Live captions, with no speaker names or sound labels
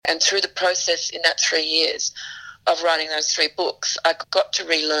And through the process in that 3 years of writing those 3 books, I got to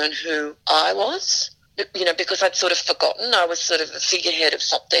relearn who I was, you know, because I'd sort of forgotten. I was sort of a figurehead of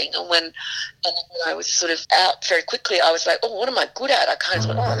something. And when I was sort of out very quickly, I was like, oh, what am I good at? I kind of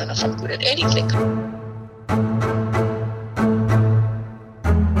thought, oh, I don't know if I'm good at anything.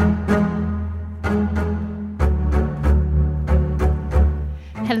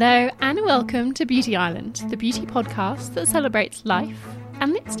 Hello and welcome to Beauty Island, the beauty podcast that celebrates life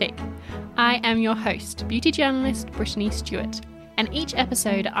and lipstick. I am your host, beauty journalist Brittany Stewart, and each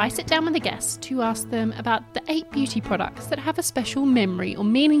episode I sit down with a guest to ask them about the 8 beauty products that have a special memory or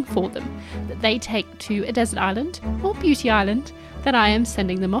meaning for them that they take to a desert island or beauty island that I am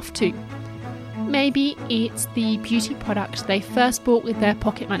sending them off to. Maybe it's the beauty product they first bought with their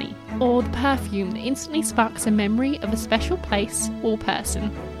pocket money, or the perfume that instantly sparks a memory of a special place or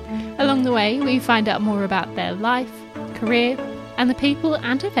person. Along the way, we find out more about their life, career, and the people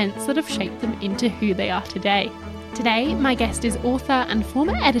and events that have shaped them into who they are today. Today, my guest is author and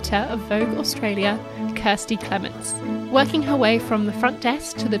former editor of Vogue Australia, Kirsty Clements. Working her way from the front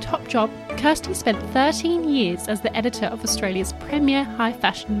desk to the top job, Kirsty spent 13 years as the editor of Australia's premier high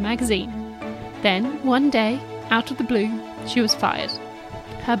fashion magazine. Then, one day, out of the blue, she was fired.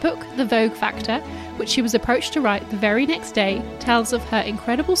 Her book, The Vogue Factor, which she was approached to write the very next day, tells of her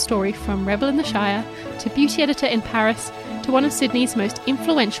incredible story from rebel in the Shire to beauty editor in Paris to one of Sydney's most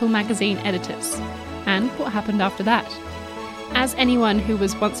influential magazine editors. And what happened after that? As anyone who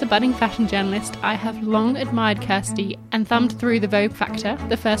was once a budding fashion journalist, I have long admired Kirsty and thumbed through The Vogue Factor,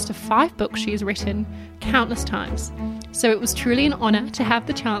 the first of 5 books she has written, countless times. So it was truly an honour to have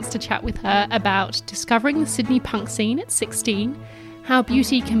the chance to chat with her about discovering the Sydney punk scene at 16, how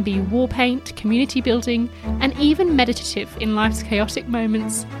beauty can be war paint, community building, and even meditative in life's chaotic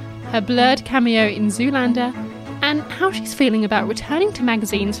moments, her blurred cameo in Zoolander, and how she's feeling about returning to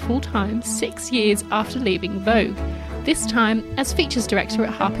magazines full-time 6 years after leaving Vogue, this time as features director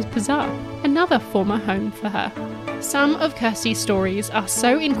at Harper's Bazaar, another former home for her. Some of Kirsty's stories are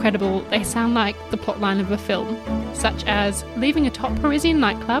so incredible they sound like the plotline of a film, such as leaving a top Parisian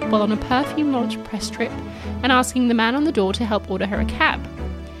nightclub while on a perfume launch press trip and asking the man on the door to help order her a cab.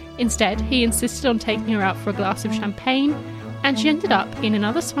 Instead, he insisted on taking her out for a glass of champagne, and she ended up in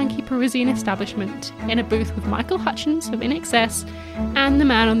another swanky Parisian establishment in a booth with Michael Hutchence of INXS and the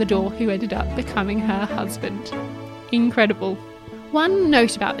man on the door who ended up becoming her husband. Incredible. One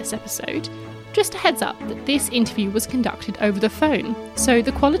note about this episode: just a heads up that this interview was conducted over the phone, so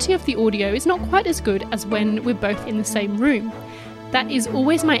the quality of the audio is not quite as good as when we're both in the same room. That is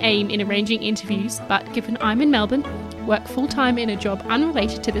always my aim in arranging interviews, but given I'm in Melbourne, work full-time in a job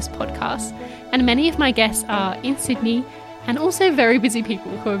unrelated to this podcast, and many of my guests are in Sydney, and also very busy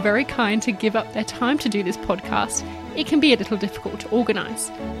people who are very kind to give up their time to do this podcast, it can be a little difficult to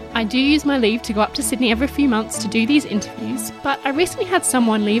organise. I do use my leave to go up to Sydney every few months to do these interviews, but I recently had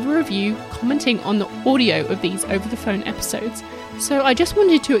someone leave a review commenting on the audio of these over-the-phone episodes, so I just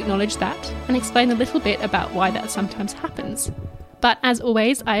wanted to acknowledge that and explain a little bit about why that sometimes happens. But as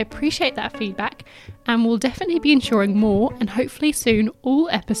always, I appreciate that feedback and will definitely be ensuring more, and hopefully soon all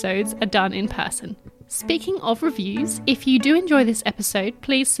episodes are done in person. Speaking of reviews, if you do enjoy this episode,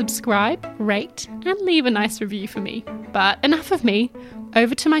 please subscribe, rate, and leave a nice review for me. But enough of me,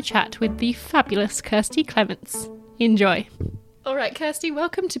 over to my chat with the fabulous Kirsty Clements. Enjoy. All right, Kirsty,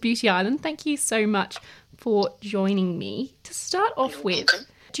 welcome to Beauty Island. Thank you so much for joining me. To start off with,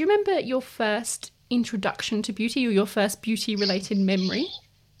 do you remember your first introduction to beauty or your first beauty-related memory?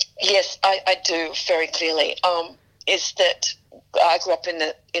 Yes, I do very clearly. Is that I grew up in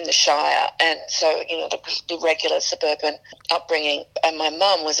the Shire, and so, you know, the regular suburban upbringing, and my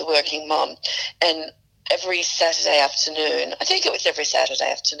mum was a working mum, and every Saturday afternoon, I think it was every Saturday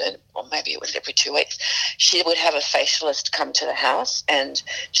afternoon, or maybe it was every 2 weeks, she would have a facialist come to the house, and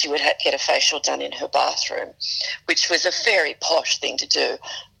she would get a facial done in her bathroom, which was a very posh thing to do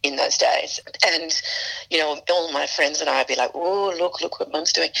in those days. And, you know, all my friends and I would be like, oh, look what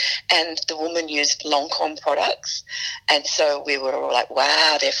Mum's doing. And the woman used Lancôme products. And so we were all like,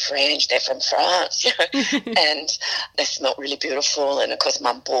 wow, they're French, they're from France, you know, and they smelled really beautiful. And, of course,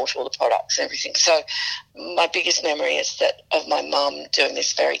 Mum bought all the products and everything. So my biggest memory is that of my mum doing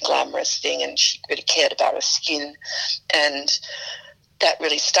this very glamorous thing, and she really cared about her skin, and that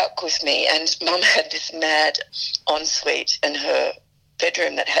really stuck with me. And Mum had this mad ensuite in her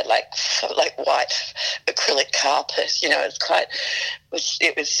bedroom that had like white acrylic carpet.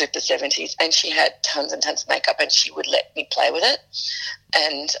 It was super 70s, and she had tons and tons of makeup, and she would let me play with it.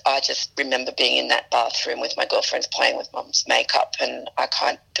 And I just remember being in that bathroom with my girlfriends playing with Mum's makeup, and I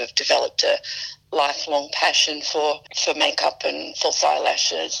kind of developed a lifelong passion for makeup and false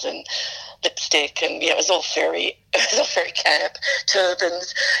eyelashes and lipstick, and it was all very camp,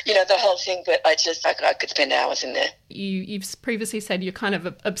 turbans, the whole thing. But I could spend hours in there. You've previously said you're kind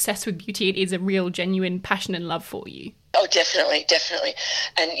of obsessed with beauty. It is a real, genuine passion and love for you. Oh, definitely.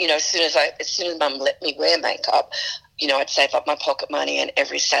 And as soon as Mum let me wear makeup, I'd save up my pocket money, and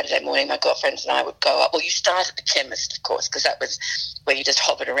every Saturday morning my girlfriends and I would go up. Well, you start at the chemist, of course, because that was where you just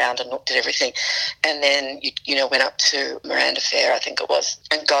hovered around and looked at everything. And then you went up to Miranda Fair, I think it was,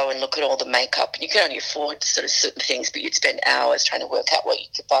 and go and look at all the makeup. And you could only afford sort of certain things, but you'd spend hours trying to work out what you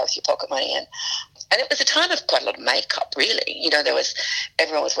could buy with your pocket money. And it was a time of quite a lot of makeup, really.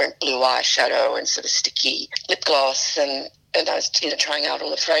 Everyone was wearing blue eyeshadow and sort of sticky lip gloss, and I was, trying out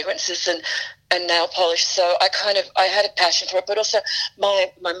all the fragrances and nail polish. So I had a passion for it. But also my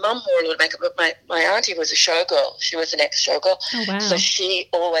mum wore a lot of makeup, but my auntie was a showgirl. She was an ex-showgirl. Oh, wow. So she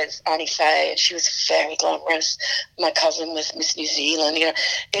always, Auntie Faye, and she was very glamorous. My cousin was Miss New Zealand,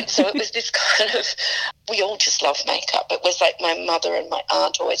 so it was this kind of, we all just loved makeup. It was like my mother and my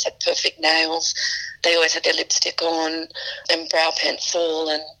aunt always had perfect nails. They always had their lipstick on and brow pencil,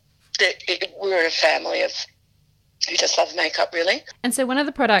 and we were a family of who just loves makeup, really. And so one of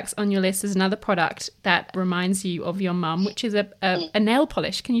the products on your list is another product that reminds you of your mum, which is a nail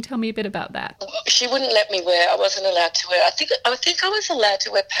polish. Can you tell me a bit about that? She wouldn't let me wear. I wasn't allowed to wear. I think I was allowed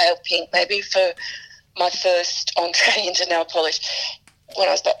to wear pale pink, maybe for my first entree into nail polish when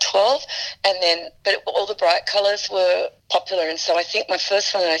I was about 12, but all the bright colours were popular, and so I think my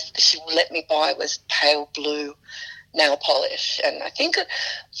first one that she let me buy was pale blue nail polish. And I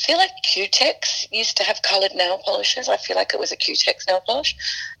feel like Q-Tex used to have coloured nail polishes. I feel like it was a Q-Tex nail polish.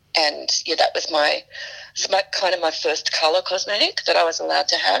 And that was my first colour cosmetic that I was allowed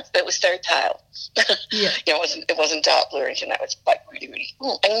to have. But it was very pale. Yeah. It wasn't dark blue or anything. That was like really, really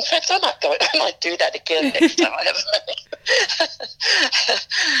cool. And in fact, I might do that again next time I have a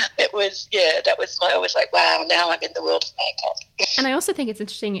It was, I was like, wow, now I'm in the world of makeup. And I also think it's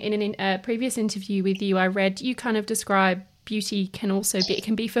interesting, in a previous interview with you, I read you kind of describe beauty it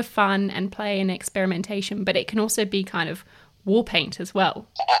can be for fun and play and experimentation, but it can also be kind of war paint as well.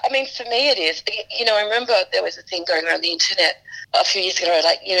 I mean, for me it is. I remember there was a thing going around the internet a few years ago,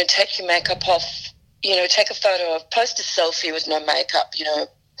 like, take your makeup off, take a photo of, post a selfie with no makeup,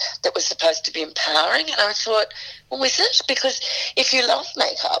 that was supposed to be empowering. And I thought, well, is it? Because if you love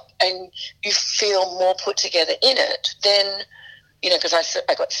makeup and you feel more put together in it, then, because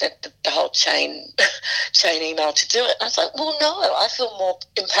I got sent the whole chain email to do it. And I was like, well, no, I feel more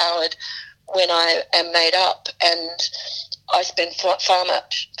empowered when I am made up, and I spend far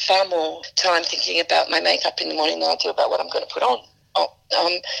more time thinking about my makeup in the morning than I do about what I'm going to put on.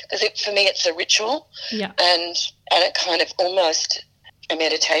 Because for me, it's a ritual, yeah, and it kind of almost a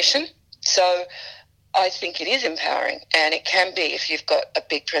meditation. So I think it is empowering, and it can be if you've got a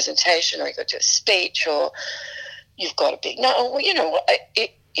big presentation or you've got to do a speech or you've got a big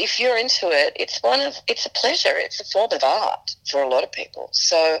if you're into it, it's a pleasure. It's a form of art for a lot of people.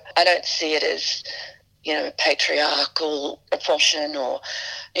 So I don't see it as patriarchal oppression or,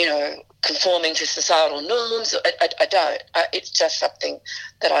 conforming to societal norms. I don't. It's just something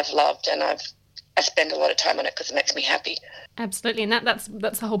that I've loved, and I spend a lot of time on it because it makes me happy. Absolutely, and that's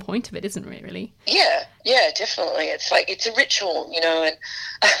the whole point of it, isn't it, really? Yeah, definitely. It's like, it's a ritual, and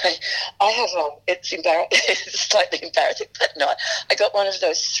I have it's slightly embarrassing, but no, I got one of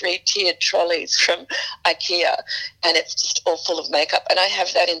those 3-tiered trolleys from IKEA, and it's just all full of makeup, and I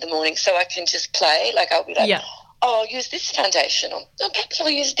have that in the morning so I can just play. Like, I'll be like, yeah, oh, I'll use this foundation, or perhaps I'll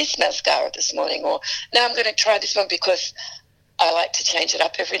use this mascara this morning, or now I'm going to try this one because I like to change it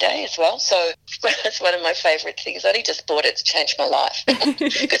up every day as well. So it's one of my favourite things. I only just bought it to change my life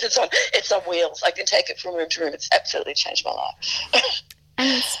because it's on wheels. I can take it from room to room. It's absolutely changed my life.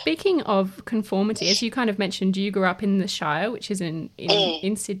 And speaking of conformity, as you kind of mentioned, you grew up in the Shire, which is in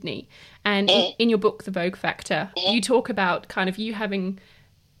Sydney. And in your book, The Vogue Factor, you talk about kind of you having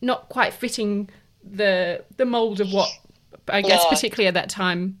not quite fitting the mould of what, I guess, particularly at that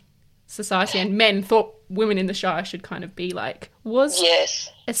time, society and men thought women in the Shire should kind of be like. Was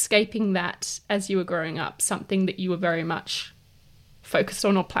escaping that as you were growing up something that you were very much focused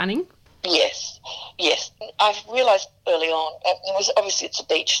on or planning? Yes. I've realised early on, it's a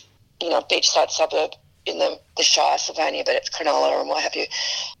beachside suburb, the Shire, Sylvania, but it's Cronulla and what have you.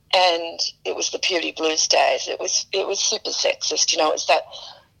 And it was the Purity Blues days. It was super sexist, It was that,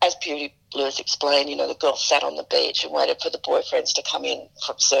 as Purity Blues explained, the girls sat on the beach and waited for the boyfriends to come in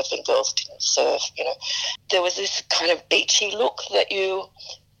from surfing. Girls didn't surf, There was this kind of beachy look that you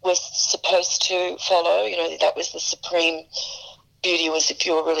were supposed to follow. That was the supreme beauty, was if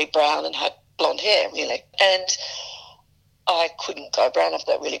you were really brown and had blonde hair, really. And I couldn't go brown. I've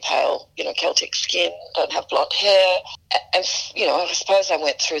got really pale, Celtic skin, don't have blonde hair. And, I suppose I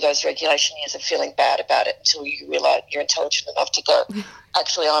went through those regulation years of feeling bad about it until you realise you're intelligent enough to go,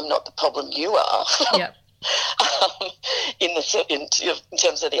 actually, I'm not the problem, you are. Yep. In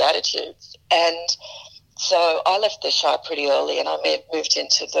terms of the attitudes. And so I left the Shire pretty early, and I moved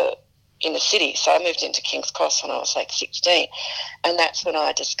into the city. So I moved into King's Cross when I was like 16. And that's when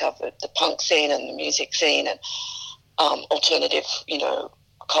I discovered the punk scene and the music scene and alternative,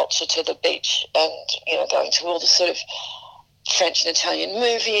 culture to the beach, and, going to all the sort of French and Italian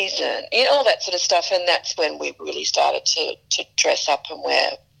movies and, all that sort of stuff. And that's when we really started to dress up and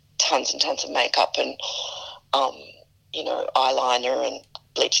wear tons and tons of makeup and, eyeliner and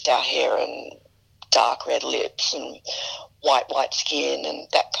bleached our hair and dark red lips and white skin and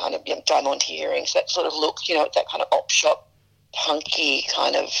that kind of diamante earrings, that sort of look, that kind of op shop punky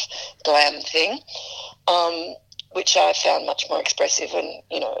kind of glam thing. Which I found much more expressive, and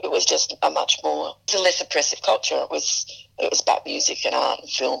it was just a less oppressive culture. It was about music and art and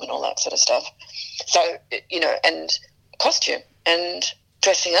film and all that sort of stuff. So and costume and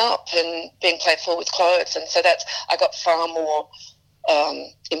dressing up and being playful with clothes, and so I got far more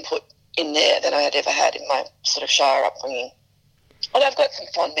input in there than I had ever had in my sort of Shire upbringing. Although I've got some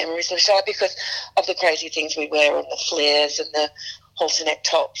fond memories of Shire because of the crazy things we wear and the flares and the halter neck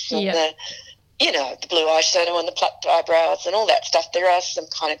tops and the blue eyeshadow and the plucked eyebrows and all that stuff. There are some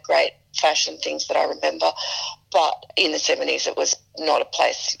kind of great fashion things that I remember, but in the 70s it was not a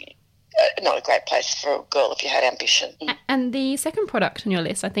great place for a girl if you had ambition. And the second product on your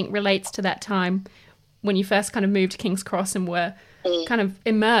list, I think, relates to that time when you first kind of moved to King's Cross and were kind of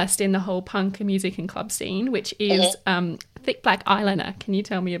immersed in the whole punk and music and club scene, which is thick black eyeliner. Can you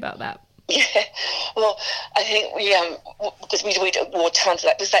tell me about that? Yeah, well, I think because we wore tons of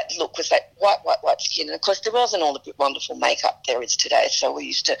that. That look was that white skin, and of course there wasn't all the wonderful makeup there is today. So we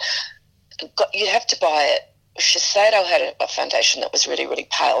used to, you'd have to buy it. Shiseido had a foundation that was really, really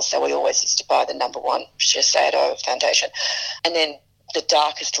pale, so we always used to buy the number one Shiseido foundation, and then the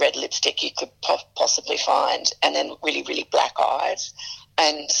darkest red lipstick you could possibly find, and then really, really black eyes.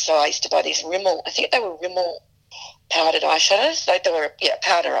 And so I used to buy these Rimmel. I think they were Rimmel powdered eyeshadows. They were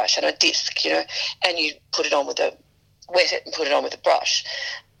powder eyeshadow, a disc, and you put it on wet it and put it on with a brush.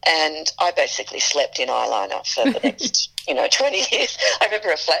 And I basically slept in eyeliner for the next 20 years. I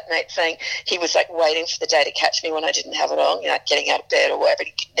remember a flatmate saying he was like waiting for the day to catch me when I didn't have it on, getting out of bed or whatever.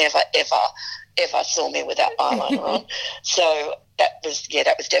 He never ever saw me without eyeliner on. So that was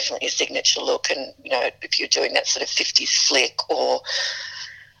definitely a signature look. And if you're doing that sort of 50s flick or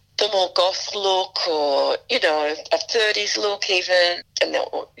the more goth look, or a 30s look even, and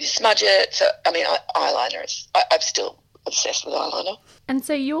you smudge it. So eyeliner is. I'm still obsessed with eyeliner. And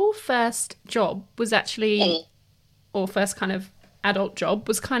so your first job was actually, or first kind of adult job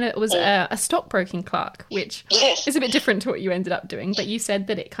was a stockbroking clerk, which is a bit different to what you ended up doing. But you said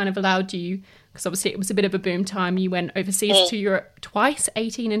that it kind of allowed you, because obviously it was a bit of a boom time. You went overseas to Europe twice,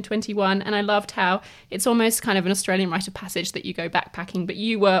 18 and 21. And I loved how it's almost kind of an Australian rite of passage that you go backpacking, but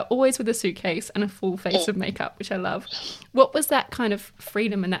you were always with a suitcase and a full face of makeup, which I love. What was that kind of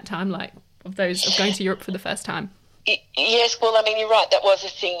freedom in that time like of going to Europe for the first time? Yes, well, you're right. That was a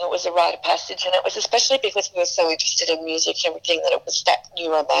thing. It was a rite of passage, and it was especially because we were so interested in music and everything that it was that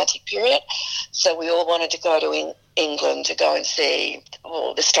new romantic period. So we all wanted to go to England to go and see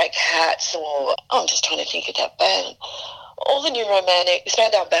the Stray Cats, or I'm just trying to think of that band. All the new romantic,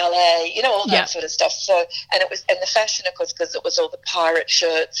 Spandau Ballet, all that sort of stuff. So, and the fashion, of course, because it was all the pirate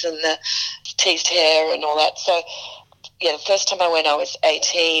shirts and the teased hair and all that. So, the first time I went, I was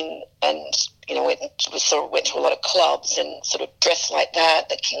 18, and went to a lot of clubs and sort of dressed like that,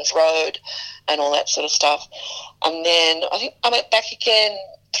 the King's Road and all that sort of stuff. And then I think I went back again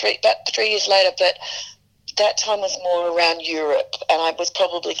about 3 years later, but that time was more around Europe, and I was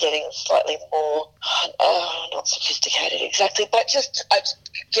probably getting slightly more, not sophisticated exactly, but just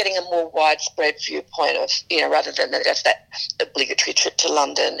getting a more widespread viewpoint of, rather than just that obligatory trip to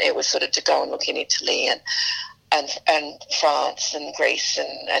London. It was sort of to go and look in Italy and France and Greece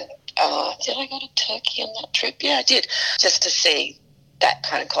and did I go to Turkey on that trip? Yeah, I did, just to see that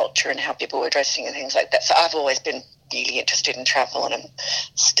kind of culture and how people were dressing and things like that. So I've always been really interested in travel, and I'm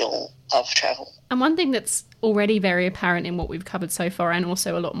still love travel. And one thing that's already very apparent in what we've covered so far, and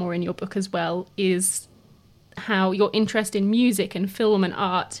also a lot more in your book as well, is how your interest in music and film and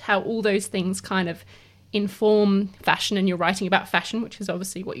art, how all those things kind of inform fashion, and you're writing about fashion, which is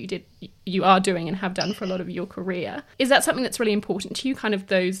obviously what you are doing and have done for a lot of your career. Is that something that's really important to you, kind of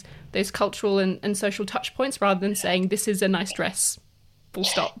those cultural and social touch points, rather than saying this is a nice dress, full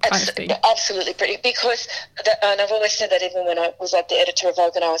stop kind of thing? Absolutely, Brittany, because, and I've always said that even when I was the editor of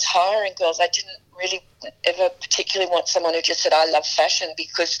Vogue and I was hiring girls, I didn't really ever particularly want someone who just said, I love fashion,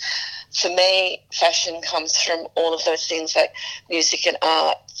 because for me, fashion comes from all of those things like music and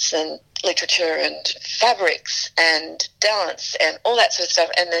arts and literature and fabrics and dance and all that sort of stuff,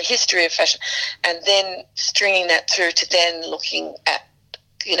 and the history of fashion, and then stringing that through to then looking at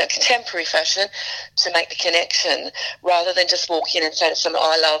contemporary fashion to make the connection, rather than just walk in and say to someone,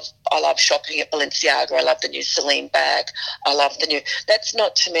 I love shopping at Balenciaga, I love the new Celine bag, I love the new... That's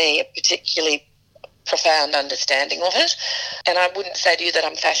not, to me, a particularly profound understanding of it. And I wouldn't say to you that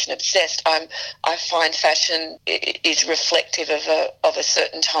I'm fashion obsessed. I find fashion is reflective of a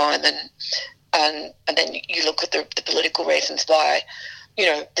certain time, and then you look at the political reasons why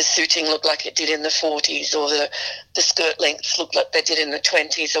the suiting looked like it did in the 40s, or the skirt lengths look like they did in the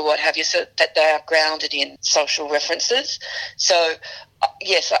 20s, or what have you, so that they are grounded in social references. So,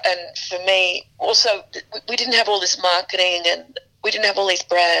 yes, and for me, also, we didn't have all this marketing and we didn't have all these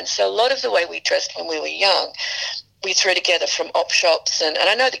brands. So a lot of the way we dressed when we were young, we threw together from op shops, and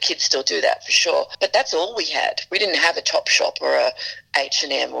I know the kids still do that for sure, but that's all we had. We didn't have a Topshop or a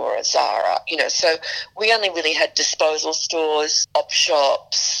H&M or a Zara, so we only really had disposal stores, op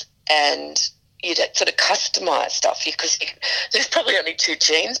shops, and you'd sort of customise stuff, because there's probably only 2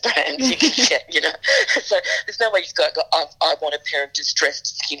 jeans brands you can get, So there's no way you go, I want a pair of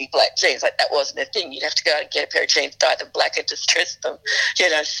distressed skinny black jeans. Like, that wasn't a thing. You'd have to go out and get a pair of jeans, dye them black and distress them,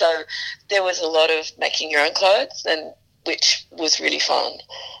 So there was a lot of making your own clothes, and which was really fun,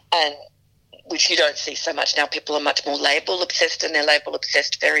 and which you don't see so much now. People are much more label obsessed, and they're label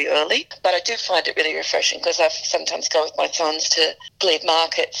obsessed very early. But I do find it really refreshing, because I sometimes go with my sons to Glebe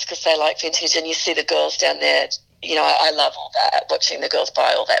markets because they like vintage, and you see the girls down there. I love all that, watching the girls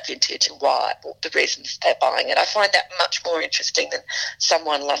buy all that vintage and why, the reasons they're buying it. I find that much more interesting than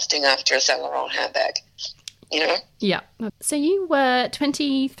someone lusting after a Saint Laurent handbag. Yeah. So you were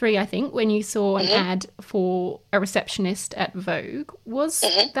 23, I think, when you saw an ad for a receptionist at Vogue. Was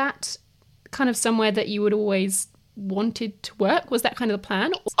that kind of somewhere that you would always wanted to work? Was that kind of the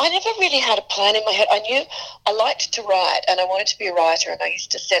plan? I never really had a plan in my head. I knew I liked to write, and I wanted to be a writer, and I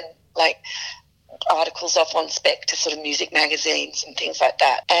used to send articles off on spec to sort of music magazines and things like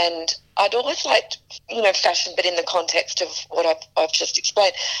that. And I'd always liked, fashion, but in the context of what I've just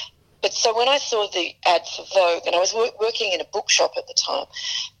explained. But so when I saw the ad for Vogue, and I was working in a bookshop at the time,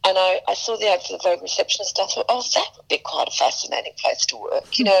 and I saw the ad for the Vogue receptionist, I thought, that would be quite a fascinating place to work.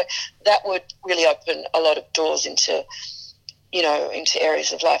 That would really open a lot of doors into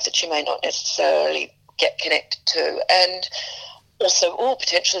areas of life that you may not necessarily get connected to. And also,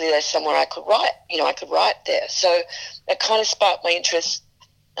 potentially there's somewhere I could write, I could write there. So that kind of sparked my interest.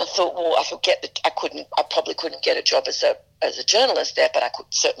 I thought, I probably couldn't get a job as a journalist there, but I could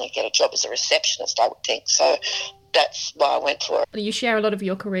certainly get a job as a receptionist, I would think. So that's why I went for it. You share a lot of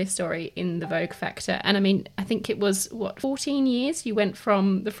your career story in the Vogue Factor, and I think it was 14 years you went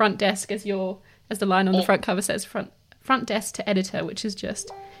from the front desk, as the line on the front cover says, front desk to editor, which is just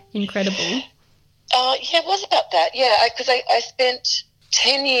incredible. Yeah, it was about that. Yeah, because I spent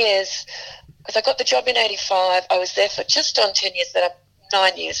 10 years, because I got the job in 85. I was there for just on 10 years, then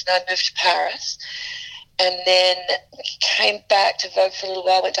 9 years, and I moved to Paris. And then came back to Vogue for a little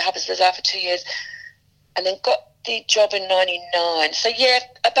while, went to Harper's Bazaar for 2 years, and then got the job in 99. So, yeah,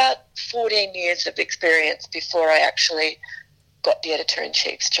 about 14 years of experience before I actually got the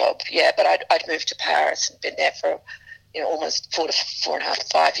editor-in-chief's job. Yeah, but I'd moved to Paris and been there for almost 4.5 to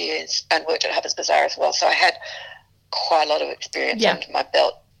 5 years, and worked at Harper's Bazaar as well. So I had quite a lot of experience under my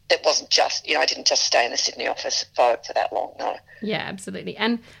belt. It wasn't just, I didn't just stay in the Sydney office at Vogue for that long, no. Yeah, absolutely.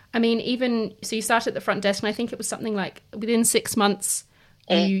 And, so you started at the front desk, and I think it was something like within 6 months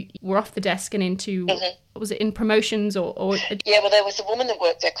you were off the desk and into, was it in promotions or? Yeah, well, there was a woman that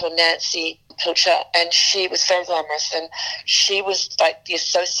worked there called Nancy Pilcher, and she was very glamorous, and she was like the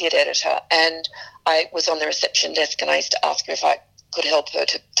associate editor, and I was on the reception desk, and I used to ask her if I could help her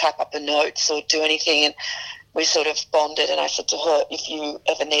to type up the notes or do anything, and we sort of bonded, and I said to her, if you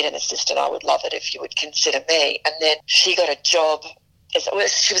ever need an assistant, I would love it if you would consider me. And then she got a job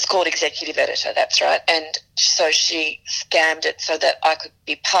She was called executive editor, that's right. And so she scammed it so that I could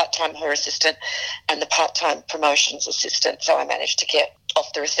be part-time her assistant and the part-time promotions assistant. So I managed to get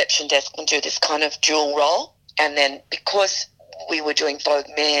off the reception desk and do this kind of dual role. And then because we were doing Vogue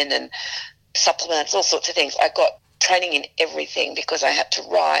Men and supplements, all sorts of things, I got training in everything because I had to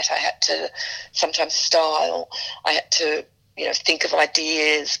write, I had to sometimes style, I had to think of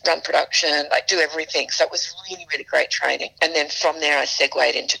ideas, run production, do everything. So it was really, really great training. And then from there, I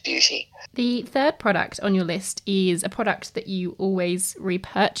segued into beauty. The third product on your list is a product that you always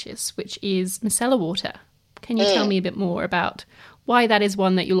repurchase, which is micellar water. Can you tell me a bit more about why that is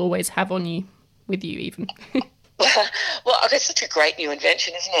one that you'll always have on you, with you even? Well, that's such a great new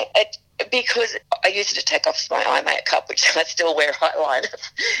invention, isn't it? Because I use it to take off my eye makeup, which I still wear eyeliner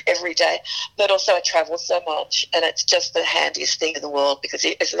every day. But also I travel so much, and it's just the handiest thing in the world because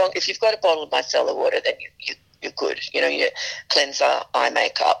if you've got a bottle of micellar water, then you're good. Your cleanser, eye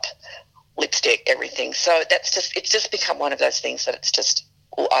makeup, lipstick, everything. So it's just become one of those things that it's just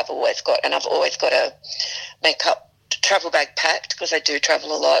I've always got, and I've always got a makeup travel bag packed because I do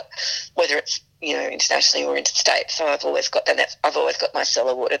travel a lot, whether it's internationally or interstate. So I've always got that. I've always got my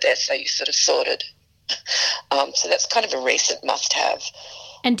micellar water there. So you sort of sorted. So that's kind of a recent must-have.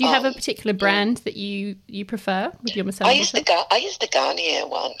 And do you have a particular brand that you prefer with your micellar water? I use the Garnier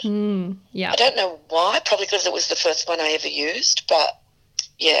one. Yeah. I don't know why. Probably because it was the first one I ever used. But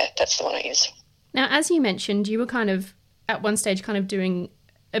yeah, that's the one I use. Now, as you mentioned, you were kind of at one stage kind of doing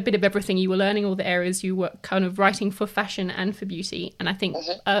a bit of everything. You were learning all the areas. You were kind of writing for fashion and for beauty. And I think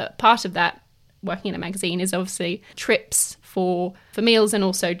part of that, working in a magazine, is obviously trips for meals and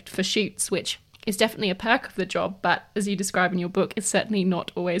also for shoots, which is definitely a perk of the job. But as you describe in your book, it's certainly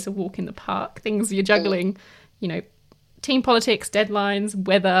not always a walk in the park. Things you're juggling, team politics, deadlines,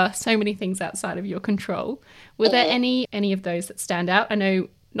 weather, so many things outside of your control. Were there any of those that stand out? I know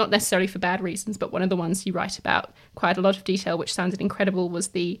not necessarily for bad reasons, but one of the ones you write about quite a lot of detail, which sounded incredible, was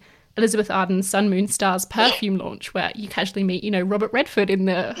the Elizabeth Arden Sun Moon Stars perfume launch, where you casually meet, Robert Redford in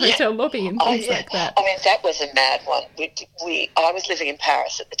the hotel lobby and things like that. I mean, that was a mad one. I was living in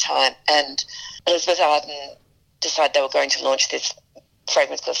Paris at the time, and Elizabeth Arden decided they were going to launch this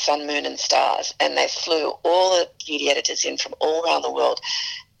fragrance called Sun, Moon and Stars, and they flew all the beauty editors in from all around the world.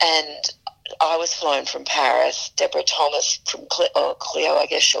 And I was flown from Paris. Deborah Thomas from Clio, I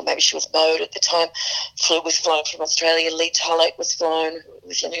guess, or maybe she was Mode at the time, was flown from Australia. Lee Tollett was flown, who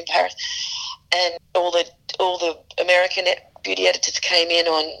was living in Paris. And all the American beauty editors came in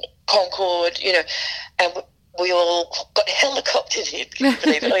on Concorde, and we all got helicoptered in,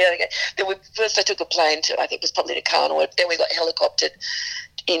 can you believe it? First I took a plane to, I think it was probably to Cannes, then we got helicoptered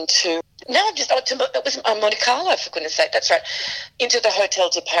into, that was Monte Carlo, for goodness sake, that's right, into the Hotel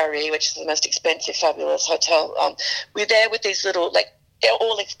de Paris, which is the most expensive, fabulous hotel. We're there with these little,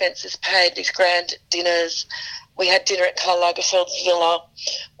 all expenses paid, these grand dinners. We had dinner at Karl Lagerfeld's villa.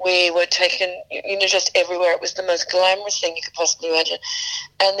 We were taken, just everywhere. It was the most glamorous thing you could possibly imagine.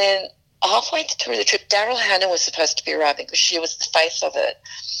 And then halfway through the trip, Daryl Hannah was supposed to be arriving because she was the face of it.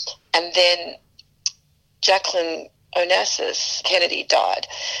 And then Jacqueline Onassis Kennedy died.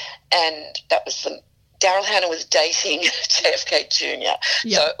 And that was Daryl Hannah was dating JFK Jr.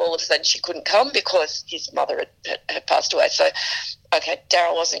 Yeah. So all of a sudden she couldn't come because his mother had passed away. So, okay,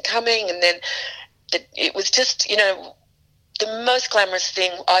 Daryl wasn't coming. And then it was just, the most glamorous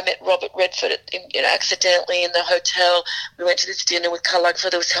thing. I met Robert Redford accidentally in the hotel. We went to this dinner with Karl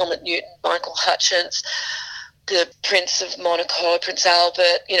Lagerfeld. There was Helmut Newton, Michael Hutchence, the Prince of Monaco, Prince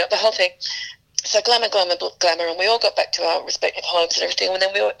Albert, the whole thing. So glamour, and we all got back to our respective homes and everything. And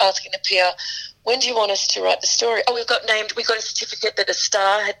then we were asking the PR, when do you want us to write the story? Oh, we got a certificate that a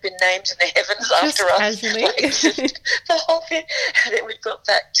star had been named in the heavens after us. The whole thing. And then we got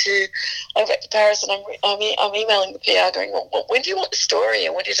back to Paris, and I'm emailing the PR going, well, when do you want the story?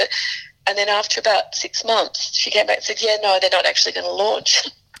 And when is it? And then after about 6 months, she came back and said, yeah, no, they're not actually going to launch.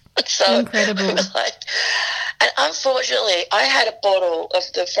 So incredible. And unfortunately, I had a bottle of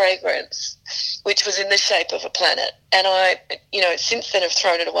the fragrance, which was in the shape of a planet. And I, since then have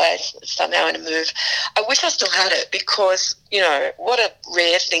thrown it away somehow in a move. I wish I still had it because, what a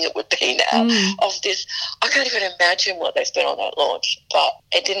rare thing it would be now of this. I can't even imagine what they spent on that launch, but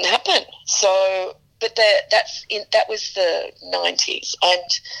it didn't happen. So, but that was the 90s. And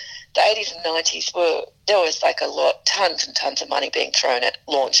the 80s and 90s there was tons and tons of money being thrown at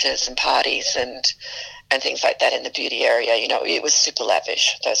launches and parties and things like that in the beauty area. It was super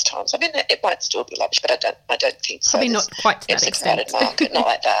lavish those times. I mean, it might still be lavish, but I don't think so. Probably not quite to that extent. It's a crowded market, not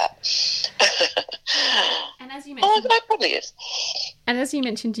like that. And as you mentioned, it probably is. And as you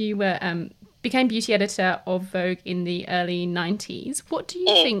mentioned, you were became beauty editor of Vogue in the early 90s. What do you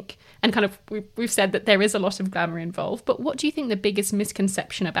think, and kind of we've said that there is a lot of glamour involved, but what do you think the biggest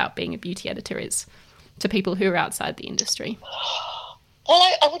misconception about being a beauty editor is to people who are outside the industry? Well,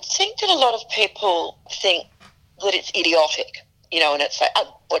 I would think that a lot of people think that it's idiotic, and it's like,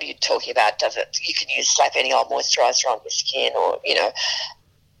 oh, what are you talking about? You can slap any old moisturiser on your skin, or,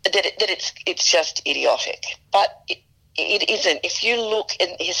 that it's just idiotic. But it isn't. If you look in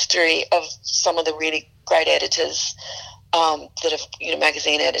the history of some of the really great editors that have,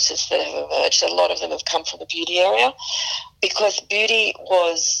 magazine editors that have emerged, a lot of them have come from the beauty area, because beauty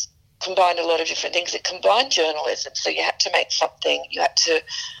combined a lot of different things. It combined journalism, so you had to make something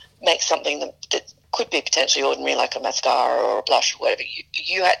that could be potentially ordinary, like a mascara or a blush or whatever.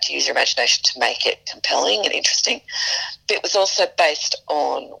 You had to use your imagination to make it compelling and interesting. But it was also based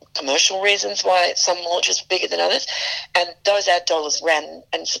on commercial reasons why some launches were bigger than others, and those ad dollars ran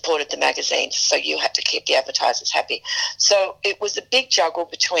and supported the magazines, so you had to keep the advertisers happy. So it was a big juggle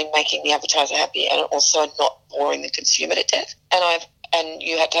between making the advertiser happy and also not boring the consumer to death. And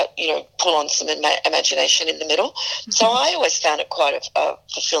you had to, pull on some imagination in the middle. Mm-hmm. So I always found it quite a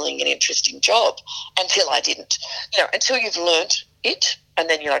fulfilling and interesting job until I didn't. Until you've learnt it, and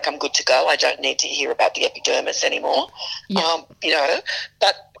then you're like, I'm good to go. I don't need to hear about the epidermis anymore. Yeah.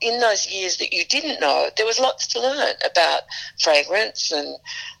 But in those years that you didn't know, there was lots to learn about fragrance and,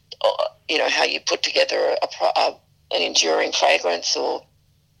 how you put together an enduring fragrance, or,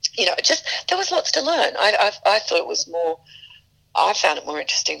 there was lots to learn. I thought it was more... I found it more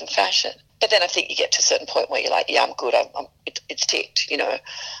interesting than fashion. But then I think you get to a certain point where you're like, yeah, I'm good. It's ticked,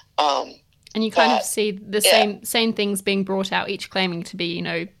 And you kind of see the same things being brought out, each claiming to be,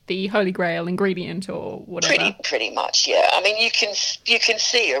 the holy grail ingredient or whatever. Pretty much, yeah. I mean, you can see you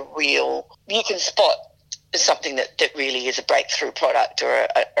can spot something that really is a breakthrough product, or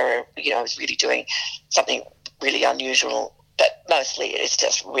is really doing something really unusual. But mostly it's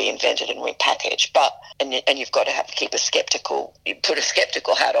just reinvented and repackaged. And you've got to keep you put a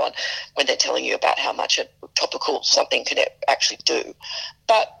skeptical hat on when they're telling you about how much a topical something can actually do.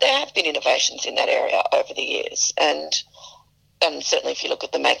 But there have been innovations in that area over the years, and certainly if you look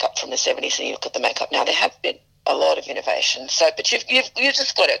at the makeup from the 70s and you look at the makeup now, there have been a lot of innovation. So, but you've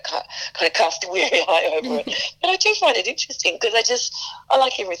just got to kind of cast a weary eye over it. But I do find it interesting because I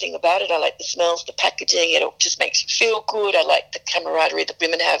like everything about it. I like the smells, the packaging. It just makes you feel good. I like the camaraderie that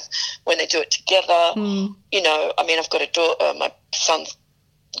women have when they do it together. Mm. I've got a daughter. My son's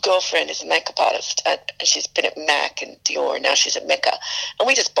girlfriend is a makeup artist, and she's been at MAC and Dior, and now she's at Mecca, and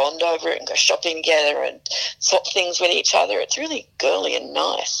we just bond over it and go shopping together and swap things with each other. It's really girly and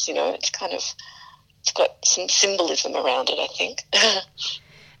nice. It's got some symbolism around it, I think.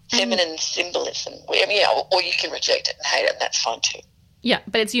 Feminine symbolism. Or you can reject it and hate it, and that's fine too. Yeah,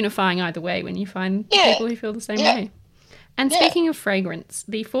 but it's unifying either way when you find people who feel the same way. And speaking of fragrance,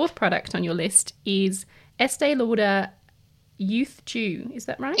 the fourth product on your list is Estee Lauder Youth Dew. Is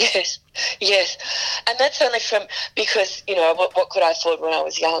that right? Yes. And that's only because, what could I afford when I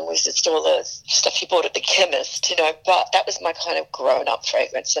was young was just all the stuff you bought at the chemist, but that was my kind of grown-up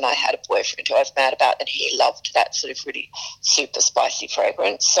fragrance, and I had a boyfriend who I was mad about, and he loved that sort of really super spicy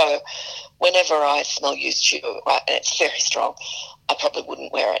fragrance. So whenever I smell Youth Dew, right, and it's very strong, I probably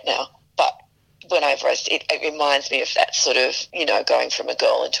wouldn't wear it now. But whenever it reminds me of that sort of, going from a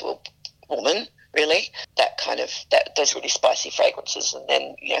girl into a woman, really, those really spicy fragrances. And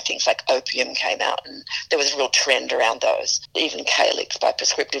then, things like Opium came out, and there was a real trend around those. Even Calyx by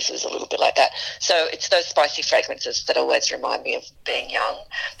Prescriptive was a little bit like that. So it's those spicy fragrances that always remind me of being young.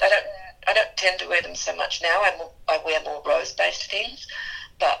 I don't tend to wear them so much now. I wear more rose-based things,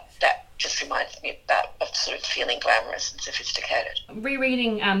 but that just reminds me of sort of feeling glamorous and sophisticated.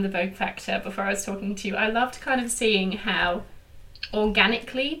 Rereading the Vogue Factor before I was talking to you, I loved kind of seeing how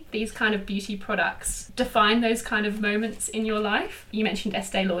organically these kind of beauty products define those kind of moments in your life. You mentioned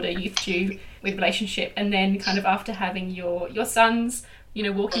Estee Lauder Youth Dew with relationship, and then kind of after having your sons,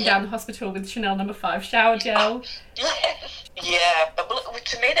 walking down the hospital with Chanel No. 5 shower gel. Yeah, but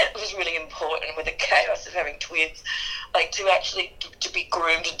to me that was really important with the chaos of having twins, like to be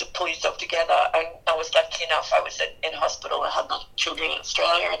groomed and to pull yourself together. And I was lucky enough, I was in hospital, I had my children in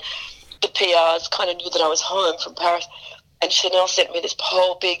Australia, and the PRs kind of knew that I was home from Paris. And Chanel sent me this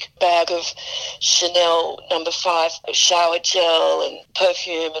whole big bag of Chanel No. 5 shower gel and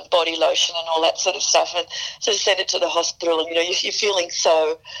perfume and body lotion and all that sort of stuff. And so I sent it to the hospital, and, you're feeling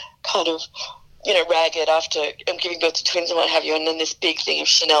so kind of ragged after giving birth to twins and what have you, and then this big thing of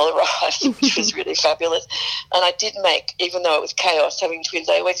Chanel arrived, which was really fabulous. And I did make, even though it was chaos having twins,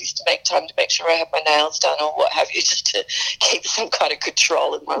 I always used to make time to make sure I had my nails done or what have you, just to keep some kind of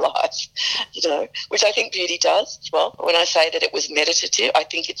control in my life, which I think beauty does as well. When I say that it was meditative, I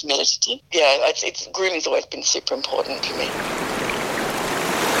think it's meditative. Yeah, grooming's always been super important to me.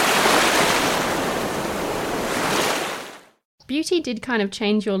 Beauty did kind of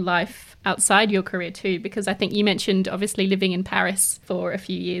change your life outside your career too, because I think you mentioned obviously living in Paris for a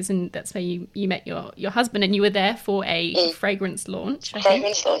few years, and that's where you met your husband, and you were there for a fragrance launch.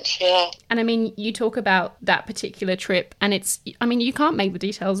 Fragrance launch, yeah. And I mean, you talk about that particular trip, and you can't make the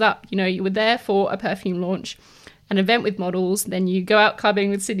details up. You were there for a perfume launch, an event with models, then you go out clubbing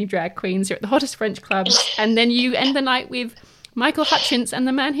with Sydney drag queens, you're at the hottest French clubs, and then you end the night with Michael Hutchence and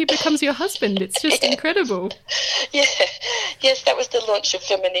the man who becomes your husband. It's just incredible. Yeah, yes, that was the launch of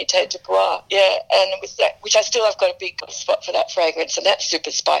Féminité de Bois. Yeah, and it was that, which I still have got a big spot for that fragrance, and that's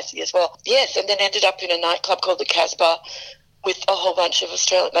super spicy as well. Yes, and then ended up in a nightclub called the Casbah with a whole bunch of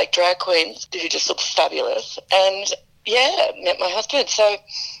Australian drag queens who just looked fabulous, and met my husband. So,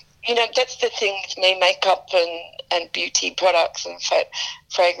 that's the thing with me, makeup and beauty products and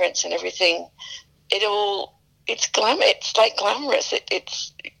fragrance and everything. It's glamour. It's like glamorous.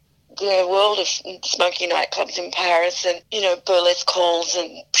 It's the world of smoky nightclubs in Paris and, burlesque halls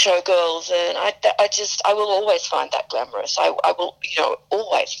and showgirls. And I will always find that glamorous. I will,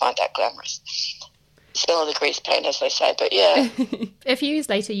 always find that glamorous. Smell of the grease paint, as they say, but yeah. A few years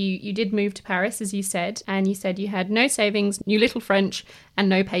later, you did move to Paris, as you said, and you said you had no savings, knew little French and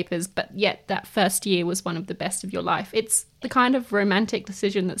no papers, but yet that first year was one of the best of your life. It's the kind of romantic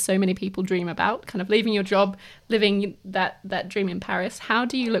decision that so many people dream about, kind of leaving your job, living that dream in Paris. How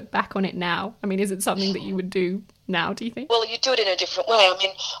do you look back on it now? I mean, is it something that you would do now, do you think? Well, you do it in a different way. I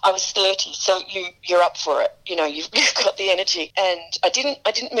mean, I was 30, so you're up for it. You've got the energy. And I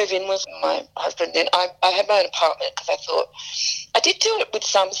didn't move in with my husband then. I had my own apartment because I thought, I did do it with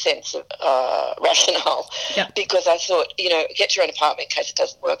some sense of rationale, because I thought, get your own apartment in case it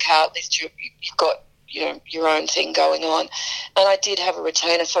doesn't work out. At least you've got your own thing going on. And I did have a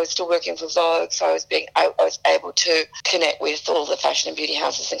retainer, so I was still working for Vogue, so I was able to connect with all the fashion and beauty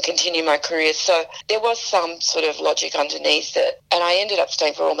houses and continue my career. So there was some sort of logic underneath it, and I ended up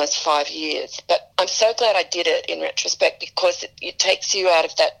staying for almost 5 years. But I'm so glad I did it in retrospect, because it takes you out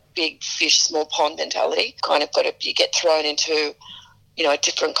of that big fish, small pond mentality. You get thrown into, a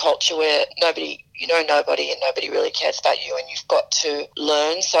different culture where nobody and nobody really cares about you, and you've got to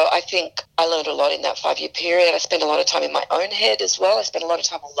learn. So I think I learned a lot in that 5-year period. I spent a lot of time in my own head as well. I spent a lot of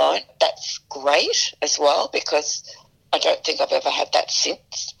time alone. That's great as well, because I don't think I've ever had that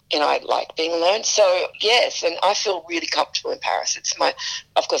since. I like being alone. So yes, and I feel really comfortable in Paris.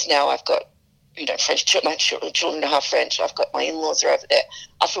 Of course now I've got, French children. My children are half French. I've got my in-laws are over there.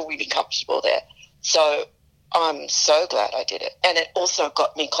 I feel really comfortable there. So I'm so glad I did it. And it also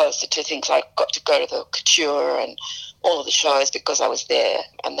got me closer to things. I got to go to the couture and all of the shows because I was there,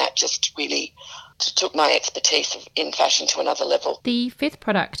 and that just really took my expertise in fashion to another level. The fifth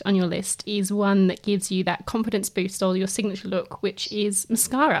product on your list is one that gives you that confidence boost or your signature look, which is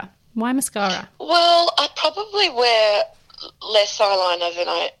mascara. Why mascara? Well, I probably wear less eyeliner than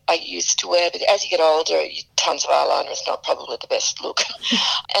I used to wear, but as you get older, tons of eyeliner is not probably the best look.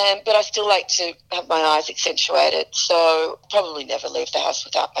 But I still like to have my eyes accentuated, so probably never leave the house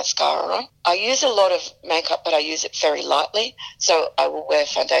without mascara on. I use a lot of makeup, but I use it very lightly, so I will wear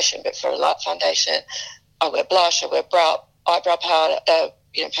foundation, but very light foundation. I wear blush, I wear eyebrow powder,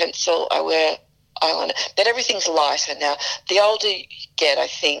 pencil, I wear eyeliner, but everything's lighter now. The older you get, I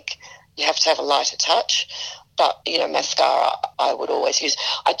think you have to have a lighter touch. But, mascara I would always use.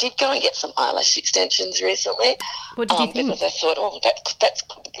 I did go and get some eyelash extensions recently. What did you think? Because I thought, that's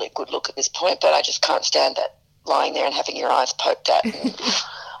probably a good look at this point, but I just can't stand that lying there and having your eyes poked at.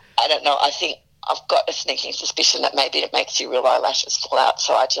 I don't know. I think I've got a sneaking suspicion that maybe it makes your real eyelashes fall out,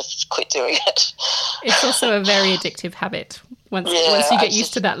 so I just quit doing it. It's also a very addictive habit. Once you get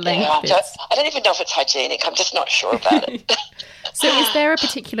used to that length. I don't even know if it's hygienic. I'm just not sure about it. So is there a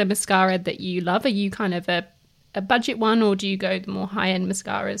particular mascara that you love? Are you kind of a budget one, or do you go the more high-end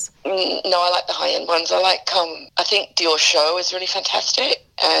mascaras? No, I like the high-end ones. I like, I think Dior Show is really fantastic,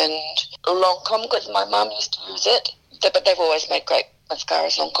 and Lancôme, because my mum used to use it, but they've always made great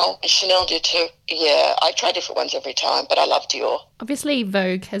mascaras, Lancôme. And Chanel do too. Yeah, I try different ones every time, but I love Dior. Obviously,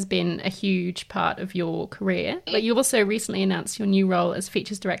 Vogue has been a huge part of your career, but you also recently announced your new role as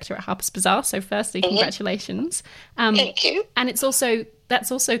features director at Harper's Bazaar, so firstly, congratulations. Thank you. And that's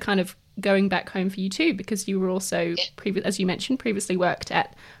also kind of going back home for you too, because you were also, as you mentioned, previously worked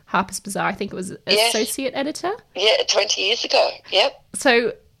at Harper's Bazaar. I think it was associate editor. Yeah, 20 years ago. Yep.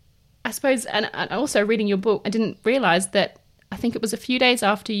 So I suppose, and also reading your book, I didn't realise that I think it was a few days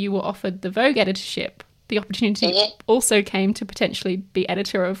after you were offered the Vogue editorship, the opportunity also came to potentially be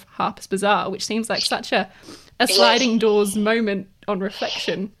editor of Harper's Bazaar, which seems like such a sliding doors moment on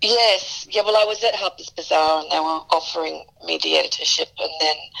reflection. Yes. Yeah, well, I was at Harper's Bazaar and they were offering me the editorship, and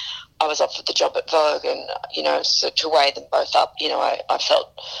then I was offered the job at Vogue, and, you know, so to weigh them both up, you know, I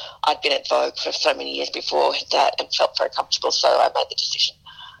felt I'd been at Vogue for so many years before that and felt very comfortable, so I made the decision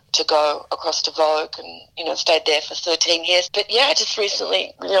to go across to Vogue and, you know, stayed there for 13 years. But yeah, I just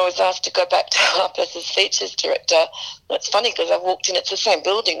recently, you know, was asked to go back to Harper's as features director. And it's funny because I walked in, it's the same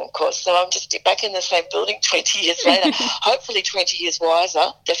building, of course, so I'm just back in the same building 20 years later. Hopefully 20 years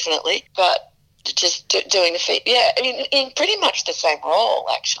wiser, definitely. But just doing the feet, yeah, I mean, in pretty much the same role,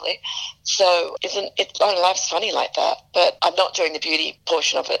 actually. So life's funny like that. But I'm not doing the beauty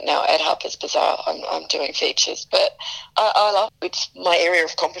portion of it now at Harper's Bazaar. I'm doing features, but I love it's my area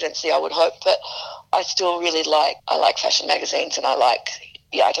of competency, I would hope. But I still really like fashion magazines, and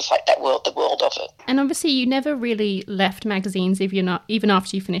I just like that world, the world of it. And obviously you never really left magazines if you're not, even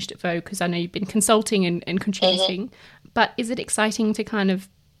after you finished at Vogue, because I know you've been consulting and contributing. But is it exciting to kind of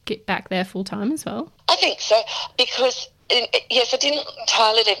get back there full time as well? I think so, because yes, I didn't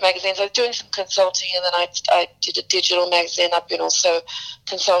entirely leave magazines. I was doing some consulting, and then I did a digital magazine. I've been also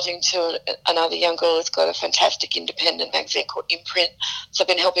consulting to another young girl who's got a fantastic independent magazine called Imprint, so I've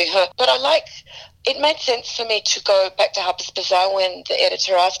been helping her. But it made sense for me to go back to Harper's Bazaar when the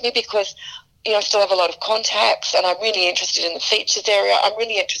editor asked me, because, you know, I still have a lot of contacts, and I'm really interested in the features area. I'm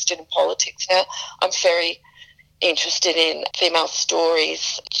really interested in politics now. I'm very interested in female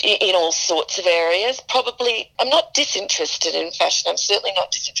stories in all sorts of areas. Probably, I'm not disinterested in fashion. I'm certainly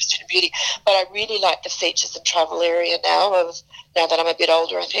not disinterested in beauty, but I really like the features and travel area now that I'm a bit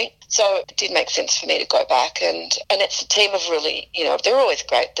older, I think. So it did make sense for me to go back, and it's a team of really, you know, they're always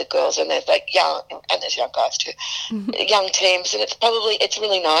great, the girls, and there's like young, and there's young guys too, young teams, and it's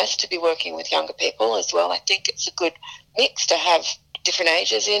really nice to be working with younger people as well. I think it's a good mix to have different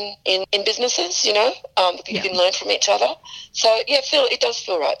ages in businesses, you know, you can learn from each other. So yeah, it does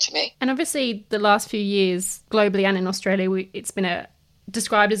feel right to me. And obviously the last few years globally and in Australia, it's been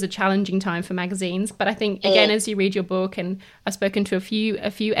described as a challenging time for magazines. But I think, again, as you read your book, and I've spoken to a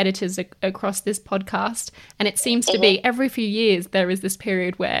few editors across this podcast, and it seems to be every few years there is this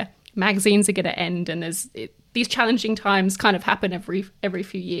period where magazines are going to end, and these challenging times kind of happen every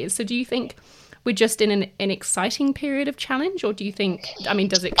few years. So do you think we're just in an exciting period of challenge, or do you think, I mean,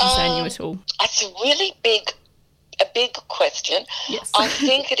 does it concern you at all? It's a really big question. Yes. I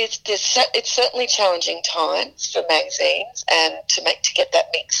think it's certainly challenging times for magazines, and to get that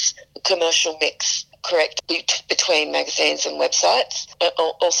mix, the commercial mix, correct between magazines and websites.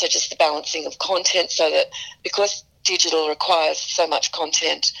 Also just the balancing of content, so that because digital requires so much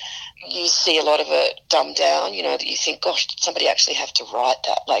content, you see a lot of it dumbed down, you know, that you think, gosh, did somebody actually have to write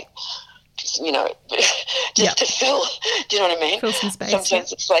that? Like, you know, just to fill, do you know what I mean? Fill some space.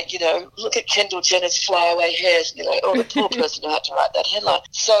 Sometimes it's like, you know, look at Kendall Jenner's flyaway hairs, and you're like, oh, the poor person who had to write that headline.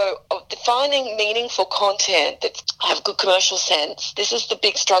 So defining meaningful content that have good commercial sense, this is the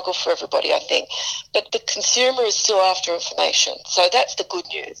big struggle for everybody, I think. But the consumer is still after information. So that's the good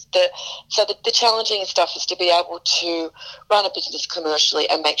news. The challenging stuff is to be able to run a business commercially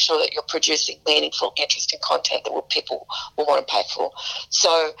and make sure that you're producing meaningful, interesting content that people will want to pay for.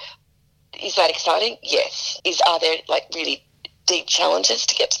 So is that exciting? Yes. Are there like really deep challenges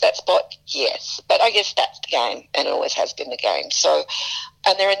to get to that spot? Yes. But I guess that's the game, and it always has been the game. So,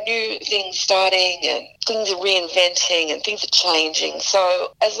 and there are new things starting, and things are reinventing, and things are changing.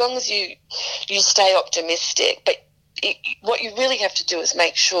 So as long as you stay optimistic, but what you really have to do is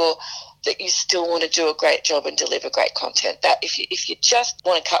make sure that you still want to do a great job and deliver great content. That if you just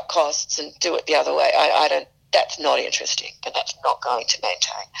want to cut costs and do it the other way, that's not interesting, and that's not going to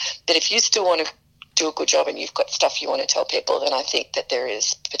maintain. But if you still want to do a good job and you've got stuff you want to tell people, then I think that there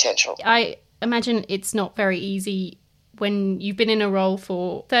is potential. I imagine it's not very easy when you've been in a role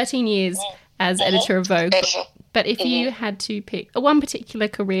for 13 years as editor of Vogue. But if you had to pick one particular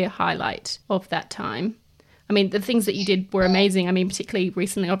career highlight of that time, I mean, the things that you did were amazing. I mean, particularly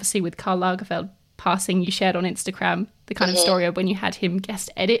recently, obviously, with Karl Lagerfeld passing, you shared on Instagram the kind of story of when you had him guest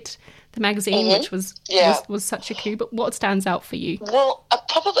edit the magazine, which was such a coup. But what stands out for you? Well,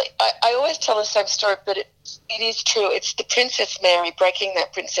 I always tell the same story, but it is true. It's the Princess Mary, breaking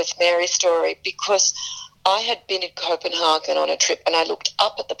that Princess Mary story, because I had been in Copenhagen on a trip, and I looked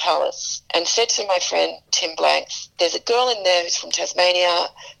up at the palace and said to my friend Tim Blanks, there's a girl in there who's from Tasmania.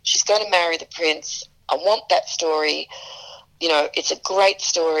 She's going to marry the prince. I want that story. You know, it's a great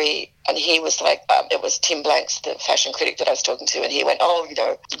story. And he was like, it was Tim Blanks, the fashion critic that I was talking to, and he went, oh, you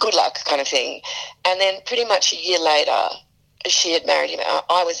know, good luck kind of thing. And then pretty much a year later, she had married him.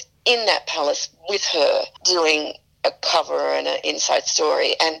 I was in that palace with her doing a cover and an inside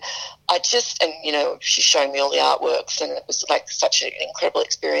story. And you know, she's showing me all the artworks, and it was like such an incredible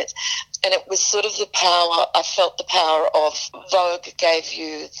experience. And it was sort of the power, I felt the power of Vogue gave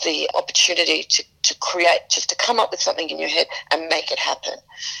you the opportunity to create, just to come up with something in your head and make it happen.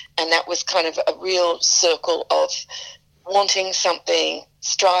 And that was kind of a real circle of wanting something,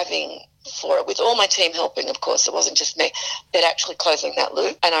 striving for it, with all my team helping, of course. It wasn't just me, but actually closing that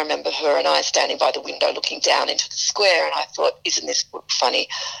loop. And I remember her and I standing by the window looking down into the square, and I thought, isn't this funny?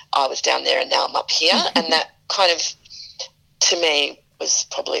 I was down there and now I'm up here. And that kind of, to me, was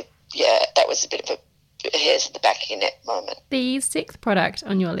probably, that was a bit of a hairs at the back of your neck moment. The sixth product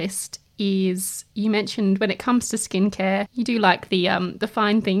on your list is, you mentioned when it comes to skincare, you do like the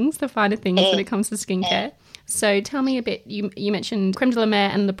finer things when it comes to skincare. So tell me a bit, you mentioned Creme de la Mer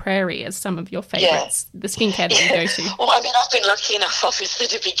and La Prairie as some of your favourites, the skincare that you go to. Well, I mean, I've been lucky enough, obviously,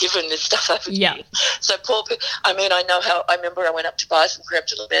 to be given this stuff over the years. So I remember I went up to buy some Creme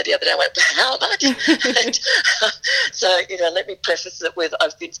de la Mer the other day. I went, how much? And, so, you know, let me preface it with,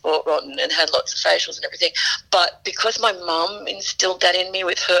 I've been sport rotten and had lots of facials and everything. But because my mum instilled that in me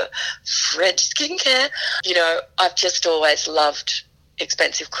with her French skincare, you know, I've just always loved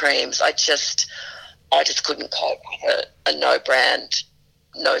expensive creams. I just couldn't cope with a no brand,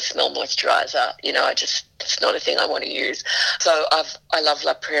 no smell moisturiser. You know, it's not a thing I want to use. So I love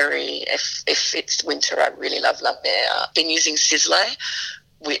La Prairie. If it's winter, I really love La Mer. I've been using Sisley,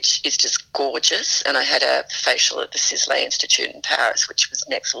 which is just gorgeous. And I had a facial at the Sisley Institute in Paris, which was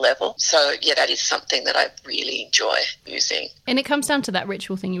next level. So, yeah, that is something that I really enjoy using. And it comes down to that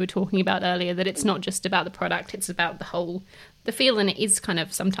ritual thing you were talking about earlier, that it's not just about the product, it's about the feel, and it is kind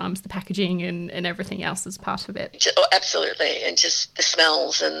of sometimes the packaging and everything else is part of it. Oh, absolutely, and just the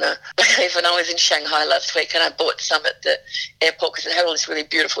smells and even I was in Shanghai last week and I bought some at the airport because it had all this really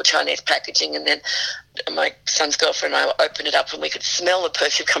beautiful Chinese packaging, and then my son's girlfriend and I opened it up and we could smell the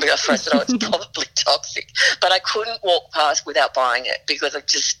perfume coming off her. I said, oh, it's probably toxic. But I couldn't walk past without buying it because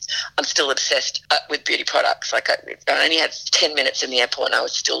I'm still obsessed with beauty products. Like I only had 10 minutes in the airport and I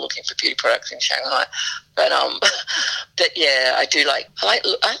was still looking for beauty products in Shanghai. But yeah, I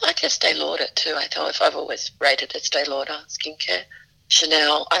like Estee Lauder too. I've always rated Estee Lauder skincare.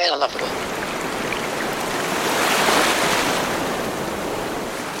 Chanel, I love it all.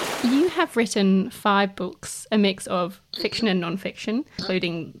 You have written 5 books, a mix of fiction and non-fiction,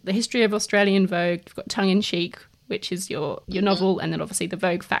 including The History of Australian Vogue. You've got Tongue in Cheek, which is your novel, and then obviously The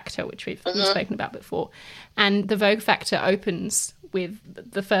Vogue Factor, which we've spoken about before. And The Vogue Factor opens with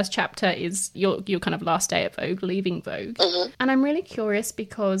the first chapter is your kind of last day at Vogue, leaving Vogue. And I'm really curious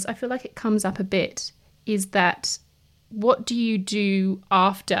because I feel like it comes up a bit, is that what do you do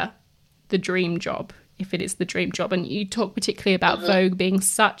after the dream job, if it is the dream job? And you talk particularly about Vogue being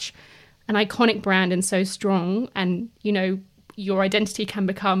such an iconic brand and so strong, and, you know, your identity can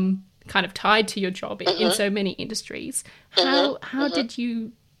become kind of tied to your job in so many industries. How did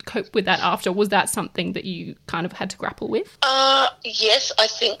you cope with that after? Was that something that you kind of had to grapple with? Yes, I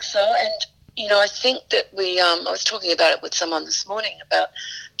think so. And, you know, I think that I was talking about it with someone this morning about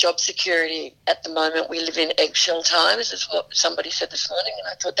job security. At the moment, we live in eggshell times, is what somebody said this morning, and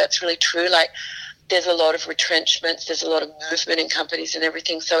I thought that's really true. Like, there's a lot of retrenchments, there's a lot of movement in companies and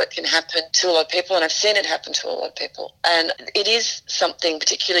everything, so it can happen to a lot of people, and I've seen it happen to a lot of people. And it is something,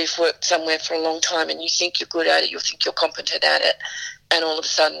 particularly if you've worked somewhere for a long time and you think you're good at it, you think you're competent at it, and all of a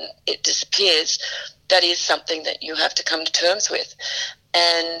sudden it disappears, that is something that you have to come to terms with.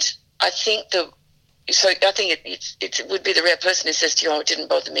 And I think it would be the rare person who says to you, oh, it didn't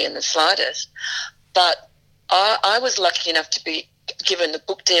bother me in the slightest. But I was lucky enough to be given the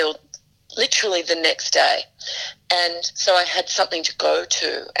book deal literally the next day. And so I had something to go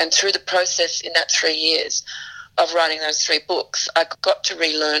to. And through the process in that 3 years of writing those 3 books, I got to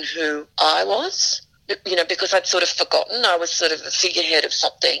relearn who I was, you know, because I'd sort of forgotten. I was sort of a figurehead of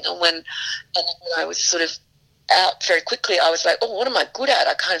something. And when I was sort of out very quickly. I was like, oh, what am I good at?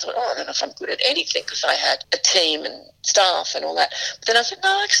 I kind of thought, I don't know if I'm good at anything, because I had a team and staff and all that. But then I said,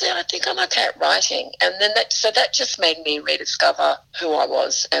 no, actually, I think I'm okay at writing. And then that just made me rediscover who I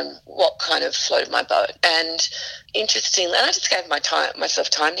was and what kind of floated my boat. And interestingly, I just gave myself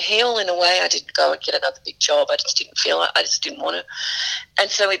time to heal in a way. I didn't go and get another big job. I just didn't feel it. I just didn't want to. And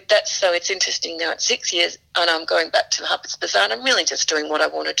so it's interesting now at 6 years, and I'm going back to Harper's Bazaar, and I'm really just doing what I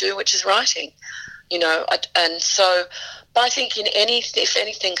want to do, which is writing, But I think if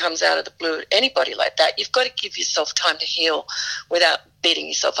anything comes out of the blue, anybody like that, you've got to give yourself time to heal without beating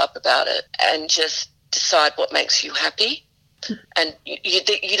yourself up about it, and just decide what makes you happy. And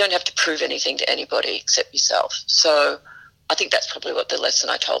you don't have to prove anything to anybody except yourself. So I think that's probably what the lesson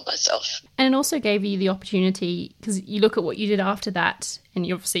I told myself. And it also gave you the opportunity, because you look at what you did after that, and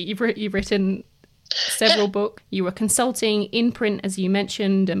you've written several books. You were consulting in print, as you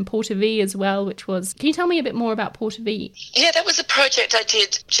mentioned, and Porta V as well, which was... Can you tell me a bit more about Porta V? Yeah, that was a project I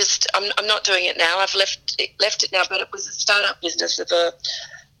did. I'm not doing it now. I've left it now, but it was a startup business of a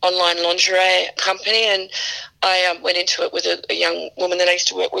online lingerie company, and I went into it with a young woman that I used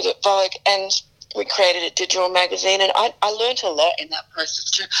to work with at Vogue, and we created a digital magazine, and I learned a lot in that process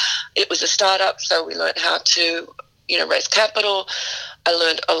too. It was a startup, so we learned how to raise capital. I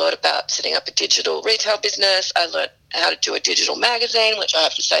learned a lot about setting up a digital retail business. I learned how to do a digital magazine, which I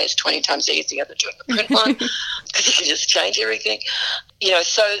have to say is 20 times easier than doing the print one, because you can just change everything.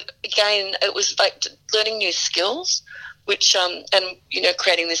 So again, it was like learning new skills, which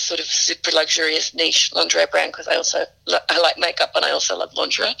creating this sort of super luxurious niche lingerie brand, because I like makeup and I also love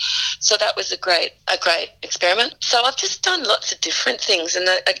lingerie. So that was a great experiment. So I've just done lots of different things, and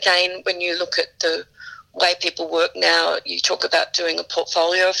again, when you look at the way people work now, you talk about doing a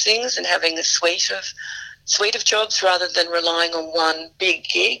portfolio of things and having a suite of jobs rather than relying on one big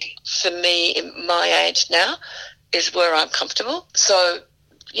gig. For me, in my age now, is where I'm comfortable. So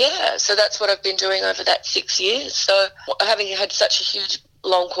that's what I've been doing over that 6 years. So having had such a huge,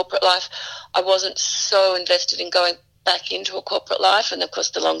 long corporate life, I wasn't so invested in going back into a corporate life. And of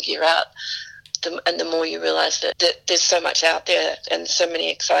course, the longer you're out, the more you realise that there's so much out there and so many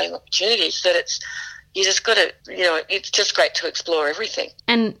exciting opportunities that you just got to, it's just great to explore everything.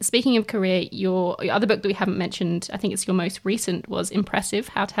 And speaking of career, your other book that we haven't mentioned, I think it's your most recent, was Impressive,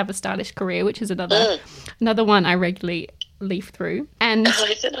 How to Have a Stylish Career, which is another one I regularly leaf through. And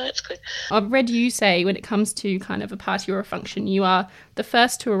that's good. I've read you say, when it comes to kind of a party or a function, you are the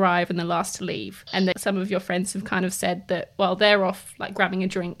first to arrive and the last to leave. And that some of your friends have kind of said that while they're off like grabbing a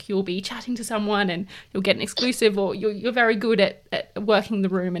drink, you'll be chatting to someone and you'll get an exclusive, or you're very good at working the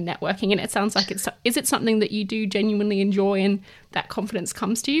room and networking. And it sounds like is it something that you do genuinely enjoy and that confidence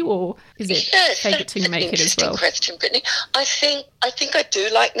comes to you, or is it take it to make it as well? Question, Brittany. I think I do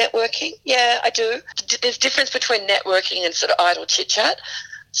like networking. Yeah, I do. There's a difference between networking and sort of idle chit chat.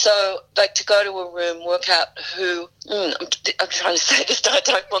 So, like, to go to a room, work out who... I'm trying to say this, I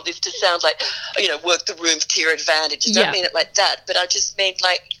don't want this to sound like, work the room to your advantage. I don't mean it like that, but I just mean,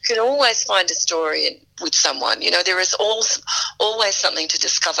 like, you can always find a story with someone. There is always something to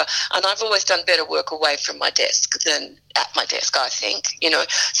discover. And I've always done better work away from my desk than at my desk, I think,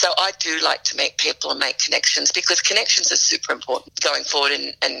 So I do like to meet people and make connections, because connections are super important going forward.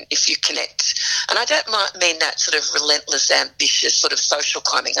 And if you connect, and I don't mean that sort of relentless, ambitious sort of social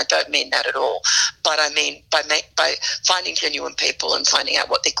climbing. I don't mean that at all. But I mean by finding genuine people and finding out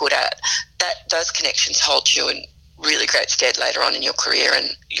what they're good at, those connections hold you in really great stead later on in your career,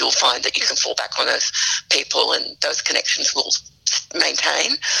 and you'll find that you can fall back on those people and those connections will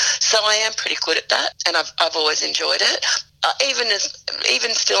maintain. So I am pretty good at that, and I've always enjoyed it.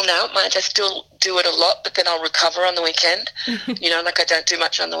 Even still now, I still do it a lot, but then I'll recover on the weekend. Like I don't do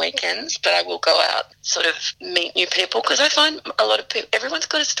much on the weekends, but I will go out, sort of meet new people, because I find a lot of people, everyone's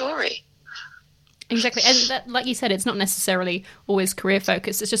got a story. Exactly. And that, like you said, it's not necessarily always career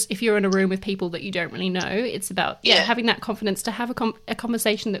focused. It's just if you're in a room with people that you don't really know, it's about having that confidence to have a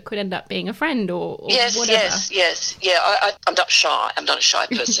conversation that could end up being a friend or whatever. Yes. Yeah, I'm not shy. I'm not a shy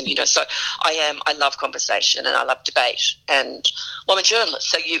person, so I love conversation and I love debate. And I'm a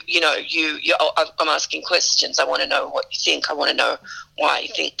journalist, so I'm asking questions. I want to know what you think. I want to know why you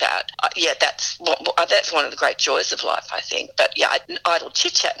think that. That's one of the great joys of life, I think. But idle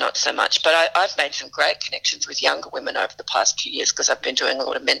chit-chat, not so much. But I've made some great connections with younger women over the past few years, because I've been doing a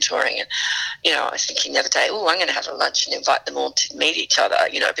lot of mentoring. And, I was thinking the other day, I'm going to have a lunch and invite them all to meet each other,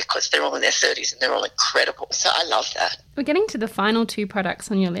 because they're all in their 30s and they're all incredible. So I love that. We're getting to the final two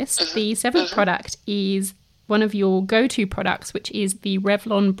products on your list. Mm-hmm. The seventh product is one of your go-to products, which is the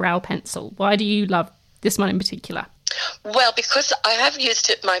Revlon Brow Pencil. Why do you love this one in particular? Well, because I have used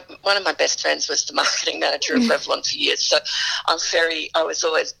it, one of my best friends was the marketing manager of Revlon for years, so I was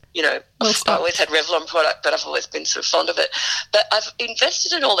always, I always had Revlon product, but I've always been sort of fond of it. But I've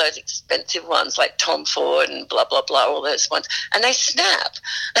invested in all those expensive ones like Tom Ford and blah, blah, blah, all those ones, and they snap.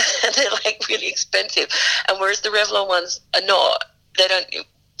 They're like really expensive. And whereas the Revlon ones are not, they're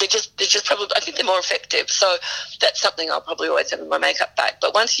just probably, I think they're more effective. So that's something I'll probably always have in my makeup bag.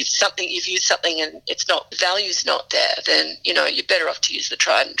 But once you've used something and the value's not there, then, you're better off to use the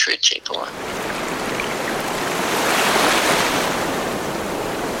tried and true cheaper one.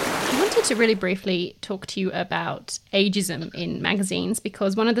 I wanted to really briefly talk to you about ageism in magazines,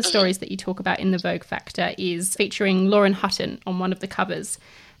 because one of the stories that you talk about in the Vogue Factor is featuring Lauren Hutton on one of the covers,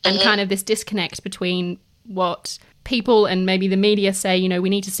 and kind of this disconnect between what people and maybe the media say, we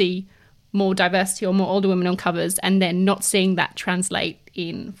need to see more diversity or more older women on covers, and then not seeing that translate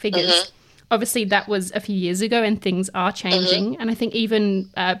in figures. Obviously, that was a few years ago and things are changing. And I think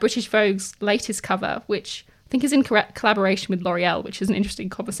even British Vogue's latest cover, which I think is in collaboration with L'Oreal, which is an interesting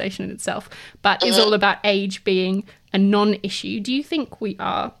conversation in itself, but is all about age being a non-issue. Do you think we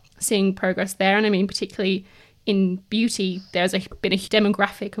are seeing progress there? And I mean, particularly in beauty, there's been a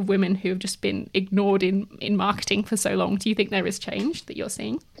demographic of women who have just been ignored in marketing for so long. Do you think there is change that you're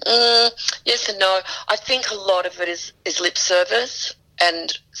seeing? Yes and no. I think a lot of it is lip service,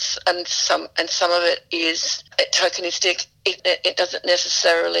 and some of it is tokenistic. It doesn't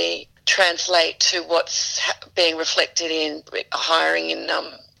necessarily translate to what's being reflected in hiring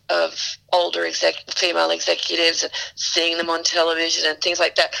of older female executives and seeing them on television and things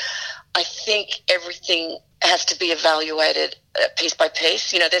like that. I think everything has to be evaluated piece by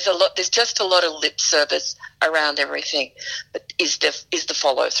piece. There's just a lot of lip service around everything, but is the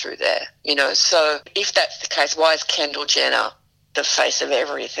follow through there? So if that's the case, why is Kendall Jenner the face of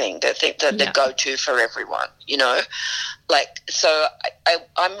everything? The go-to for everyone, So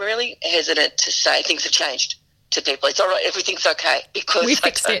I'm really hesitant to say things have changed to people. It's all right, everything's okay, because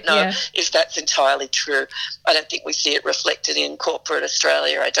I don't know if that's entirely true. I don't think we see it reflected in corporate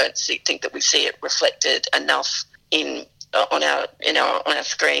Australia. I don't think that we see it reflected enough on our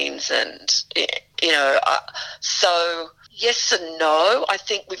screens, and so yes and no. I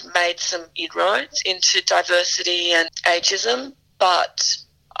think we've made some inroads into diversity and ageism, but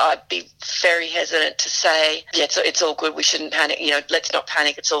I'd be very hesitant to say, it's all good, we shouldn't panic, let's not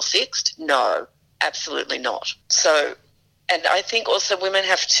panic, it's all fixed. No, absolutely not. So, and I think also women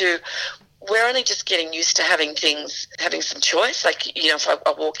we're only just getting used to having some choice. Like, if I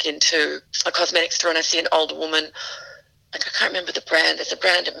walk into a cosmetics store and I see an older woman, like, I can't remember the brand. There's a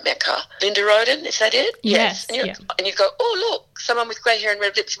brand in Mecca. Linda Roden, is that it? Yes. And you go, oh, look, someone with grey hair and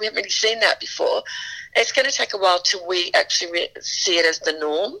red lips. We haven't really seen that before. It's going to take a while till we actually see it as the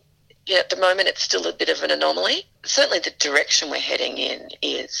norm. At the moment, it's still a bit of an anomaly. Certainly the direction we're heading in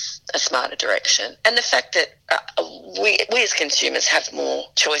is a smarter direction. And the fact that we as consumers have more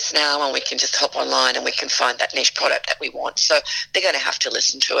choice now, and we can just hop online and we can find that niche product that we want. So they're going to have to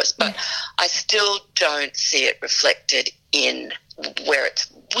listen to us. But I still don't see it reflected in where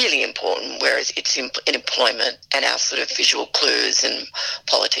it's really important, whereas it's in employment and our sort of visual clues and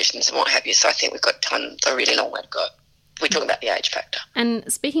politicians and what have you. So I think we've got a really long way to go. We're talking about the age factor.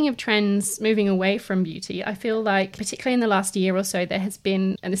 And speaking of trends moving away from beauty, I feel like particularly in the last year or so, there has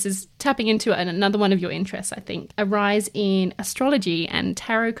been, and this is tapping into another one of your interests, I think, a rise in astrology and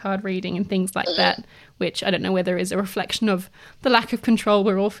tarot card reading and things like that, which I don't know whether is a reflection of the lack of control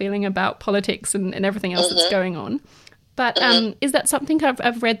we're all feeling about politics and everything else that's going on. But is that something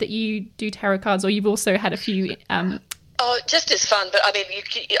I've read that you do tarot cards, or you've also had a few... just as fun, but I mean,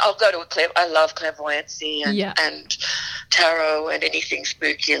 I'll go to I love clairvoyancy and tarot and anything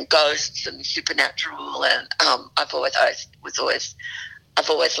spooky and ghosts and supernatural, and I've always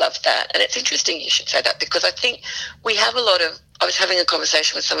loved that. And it's interesting you should say that, because I think we have I was having a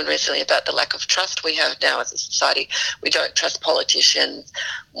conversation with someone recently about the lack of trust we have now as a society. We don't trust politicians.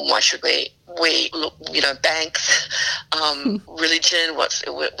 Why should we? Look, banks, religion,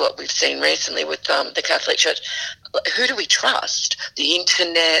 what we've seen recently with the Catholic Church. Who do we trust? The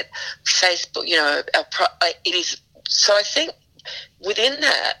internet, Facebook, it is. So I think within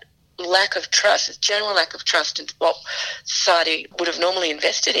that lack of trust, general lack of trust in what society would have normally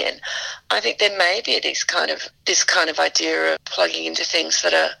invested in, I think there may be this kind of idea of plugging into things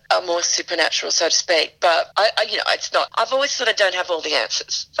that are more supernatural, so to speak. But it's not. I've always thought I don't have all the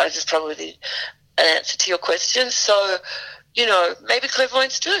answers. So this is probably an answer to your question. So, maybe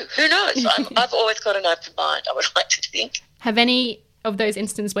clairvoyants do. Who knows? I've always got an open mind, I would like to think. Have any of those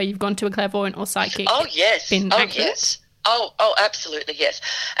instances where you've gone to a clairvoyant or psychic been accurate? Yes. Oh, absolutely, yes.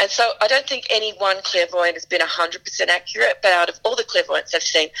 And so I don't think any one clairvoyant has been 100% accurate, but out of all the clairvoyants I've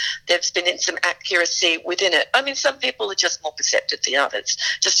seen, there's been some accuracy within it. I mean, some people are just more perceptive than others,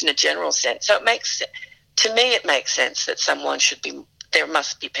 just in a general sense. So to me, it makes sense that there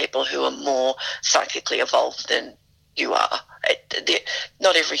must be people who are more psychically evolved than you are.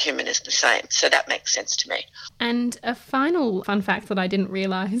 Not every human is the same, so that makes sense to me. And a final fun fact that I didn't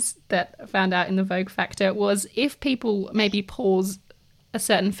realise that I found out in the Vogue Factor was if people maybe pause a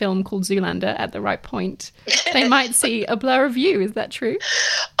certain film called Zoolander at the right point, they might see a blur of you. Is that true?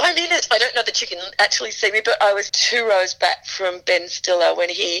 I'm in it. I don't know that you can actually see me, but I was 2 rows back from Ben Stiller when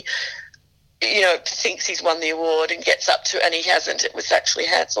he thinks he's won the award and gets up to, and he hasn't. It was actually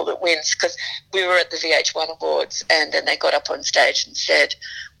Hansel that wins, because we were at the VH1 Awards and then they got up on stage and said,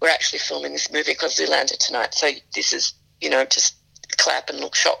 we're actually filming this movie called Zoolander tonight, so this is, just clap and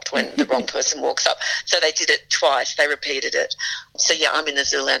look shocked when the wrong person walks up. So they did it twice. They repeated it. So, yeah, I'm in the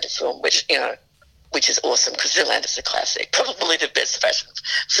Zoolander film, which is awesome, because Zoolander's a classic, probably the best fashion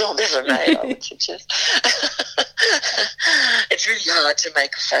film ever made, I would suggest. It's really hard to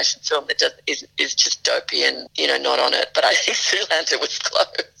make a fashion film that is just dopey and, not on it, but I think Zoolander was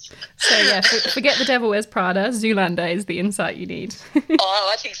close. So, yeah, forget The Devil Wears Prada. Zoolander is the insight you need.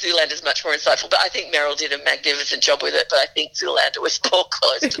 I think Zoolander's much more insightful, but I think Meryl did a magnificent job with it, but I think Zoolander was more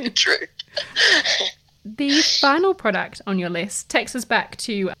close to the truth. The final product on your list takes us back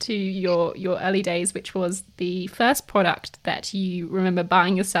to your early days, which was the first product that you remember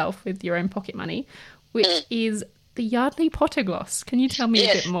buying yourself with your own pocket money, which is the Yardley Potter Gloss. Can you tell me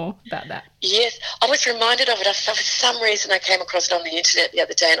a bit more about that? Yes, I was reminded of it. For some reason I came across it on the internet the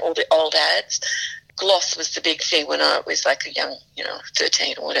other day in all the old ads. Gloss was the big thing when I was like a young,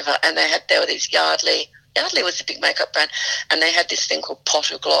 13 or whatever, and there were these Yardley was the big makeup brand, and they had this thing called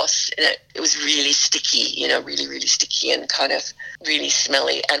Potter Gloss, and it was really sticky, really, really sticky and kind of really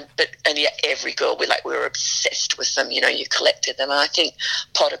smelly. And yeah, every girl, we were obsessed with them. You collected them. And I think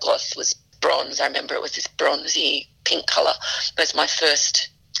Potter Gloss was bronze. I remember it was this bronzy pink colour. It was my first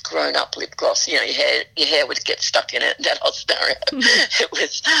grown-up lip gloss. Your hair would get stuck in it, that whole scenario.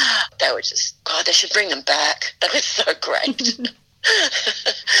 They were just, God, they should bring them back. That was so great.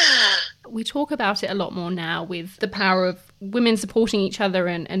 We talk about it a lot more now with the power of women supporting each other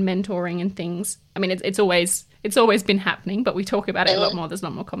and mentoring and things. I mean, it's always been happening, but we talk about it a lot more. There's a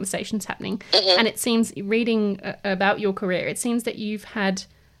lot more conversations happening. And it seems, reading about your career, it seems that you've had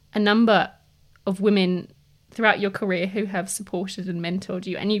a number of women throughout your career who have supported and mentored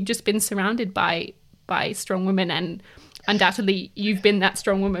you, and you've just been surrounded by strong women, and undoubtedly you've been that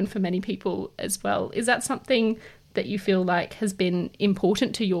strong woman for many people as well. Is that something that you feel like has been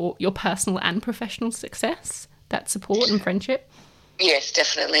important to your personal and professional success, that support and friendship? Yes,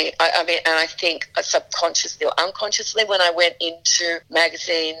 definitely. I mean, and I think subconsciously or unconsciously, when I went into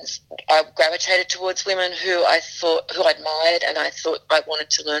magazines, I gravitated towards women who I admired and I thought I wanted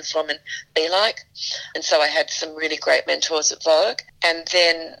to learn from and be like. And so I had some really great mentors at Vogue. And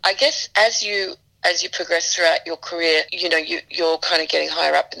then I guess as you progress throughout your career, you're kind of getting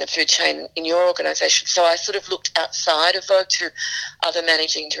higher up in the food chain in your organisation. So I sort of looked outside of Vogue to other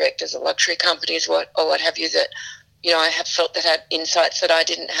managing directors of luxury companies or what have you that, I have felt that had insights that I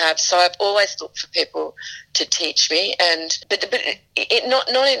didn't have. So I've always looked for people to teach me, but not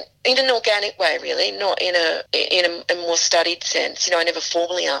in an organic way, really, not in a more studied sense. I never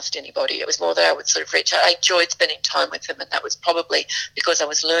formally asked anybody. It was more that I would sort of reach out. I enjoyed spending time with them, and that was probably because I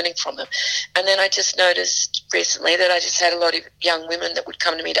was learning from them. And then I just noticed recently that I just had a lot of young women that would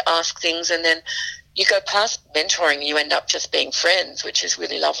come to me to ask things, and then you go past mentoring, you end up just being friends, which is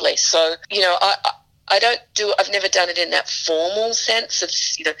really lovely. So, I've never done it in that formal sense of,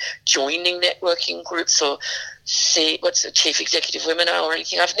 joining networking groups or what's a chief executive women or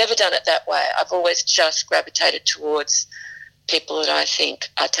anything. I've never done it that way. I've always just gravitated towards people that I think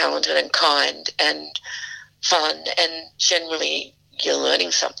are talented and kind and fun, and generally you're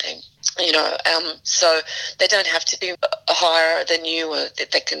learning something. So they don't have to be higher than you, or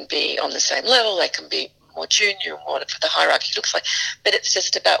that they can be on the same level. They can be more junior, or whatever the hierarchy looks like. But it's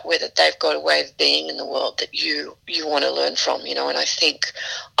just about whether they've got a way of being in the world that you want to learn from, and I think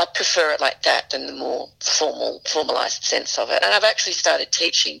I prefer it like that than the more formalised sense of it. And I've actually started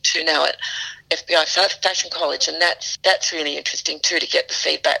teaching too now at FBI Fashion College, and that's really interesting too, to get the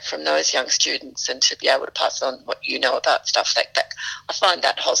feedback from those young students and to be able to pass on what you know about stuff like that. I find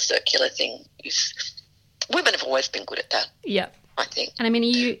that whole circular thing women have always been good at that. Yeah. I think. And I mean,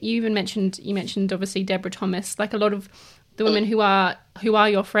 you even mentioned obviously Deborah Thomas. Like, a lot of the women who are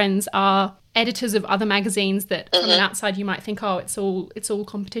your friends are editors of other magazines that from an outside you might think, oh, it's all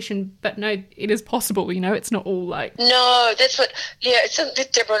competition, but no, it is possible, you know, it's not all like... No, that's what, it's something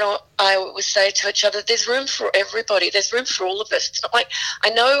that Deborah and I always say to each other, there's room for everybody, there's room for all of us. It's not like, I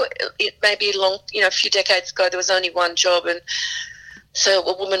know it may be long, you know, a few decades ago there was only one job, and so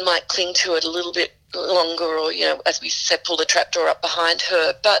a woman might cling to it a little bit longer, or, you know, as we said, pull the trapdoor up behind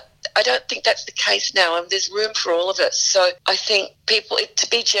her, but I don't think that's the case now, and there's room for all of us. So I think people, to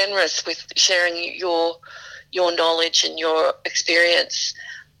be generous with sharing your knowledge and your experience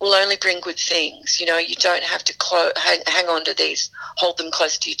will only bring good things. You know, you don't have to hang on to these, hold them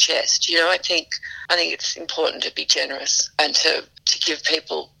close to your chest. You know, I think it's important to be generous and to give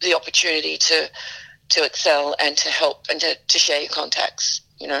people the opportunity to excel and to help and to share your contacts.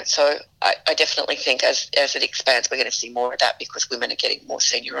 You know, so I definitely think as it expands, we're going to see more of that because women are getting more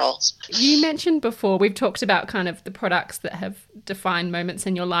senior roles. You mentioned before, we've talked about kind of the products that have defined moments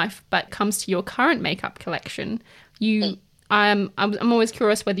in your life, but it comes to your current makeup collection. I'm always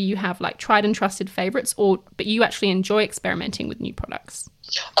curious whether you have like tried and trusted favourites, but you actually enjoy experimenting with new products.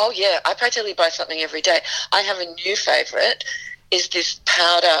 Oh yeah, I practically buy something every day. I have a new favourite. Is this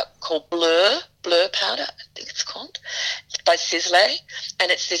powder called Blur powder, I think it's called. It's by Sisley,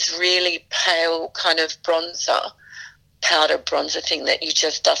 and it's this really pale kind of bronzer thing that you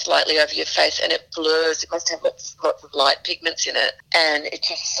just dust lightly over your face, and it blurs. It must have lots of light pigments in it, and it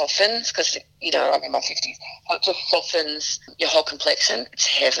just softens because, you know, I'm in my 50s. It just softens your whole complexion. It's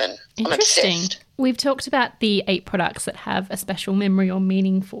heaven. I'm obsessed. We've talked about the 8 products that have a special memory or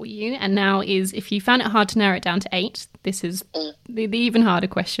meaning for you, and now is, if you found it hard to narrow it down to 8, this is the even harder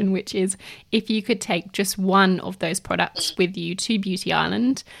question, which is if you could take just one of those products with you to Beauty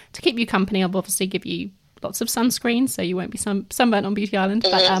Island to keep you company. I'll obviously give you lots of sunscreen so you won't be sunburnt on Beauty Island.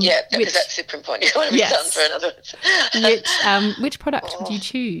 But, because that's super important. You don't want to be sunburned. Which product would you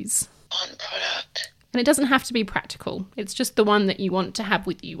choose? One product. And it doesn't have to be practical. It's just the one that you want to have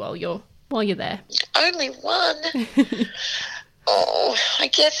with you while you're there. Only one? I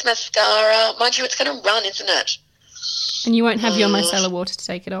guess mascara. Mind you, it's going to run, isn't it? And you won't have your micellar water to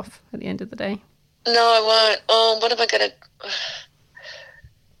take it off at the end of the day? No, I won't. What am I going to...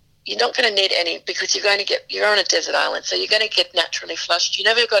 You're not going to need any because you're on a desert island, so you're going to get naturally flushed.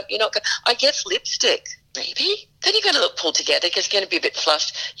 I guess lipstick, maybe. Then you're going to look pulled together because you're going to be a bit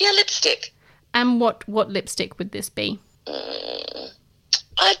flushed. Yeah, lipstick. And what lipstick would this be?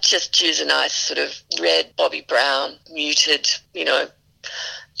 I'd just choose a nice sort of red, Bobbi Brown, muted, you know.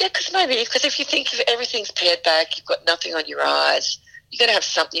 Yeah, because if you think if everything's pared back, you've got nothing on your eyes, you've got to have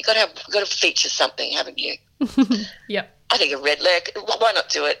something. You've got to feature something, haven't you? Yep. I think a red lip. Why not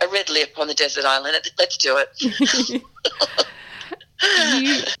do it? A red lip on the desert island. Let's do it.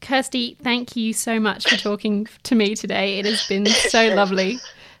 Kirsty, thank you so much for talking to me today. It has been so lovely.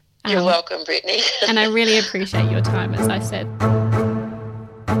 You're welcome, Brittany. And I really appreciate your time, as I said.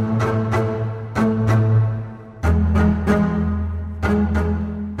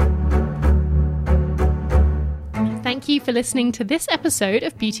 Thank you for listening to this episode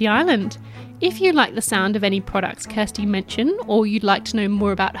of Beauty Island. If you like the sound of any products Kirsty mentioned, or you'd like to know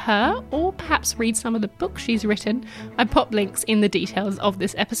more about her, or perhaps read some of the books she's written, I pop links in the details of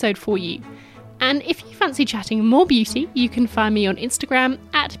this episode for you. And if you fancy chatting more beauty, you can find me on Instagram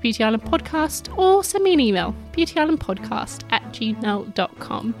at Beauty Island Podcast, or send me an email,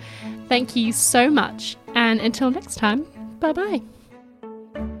 beautyislandpodcast@gmail.com. Thank you so much, and until next time, bye-bye.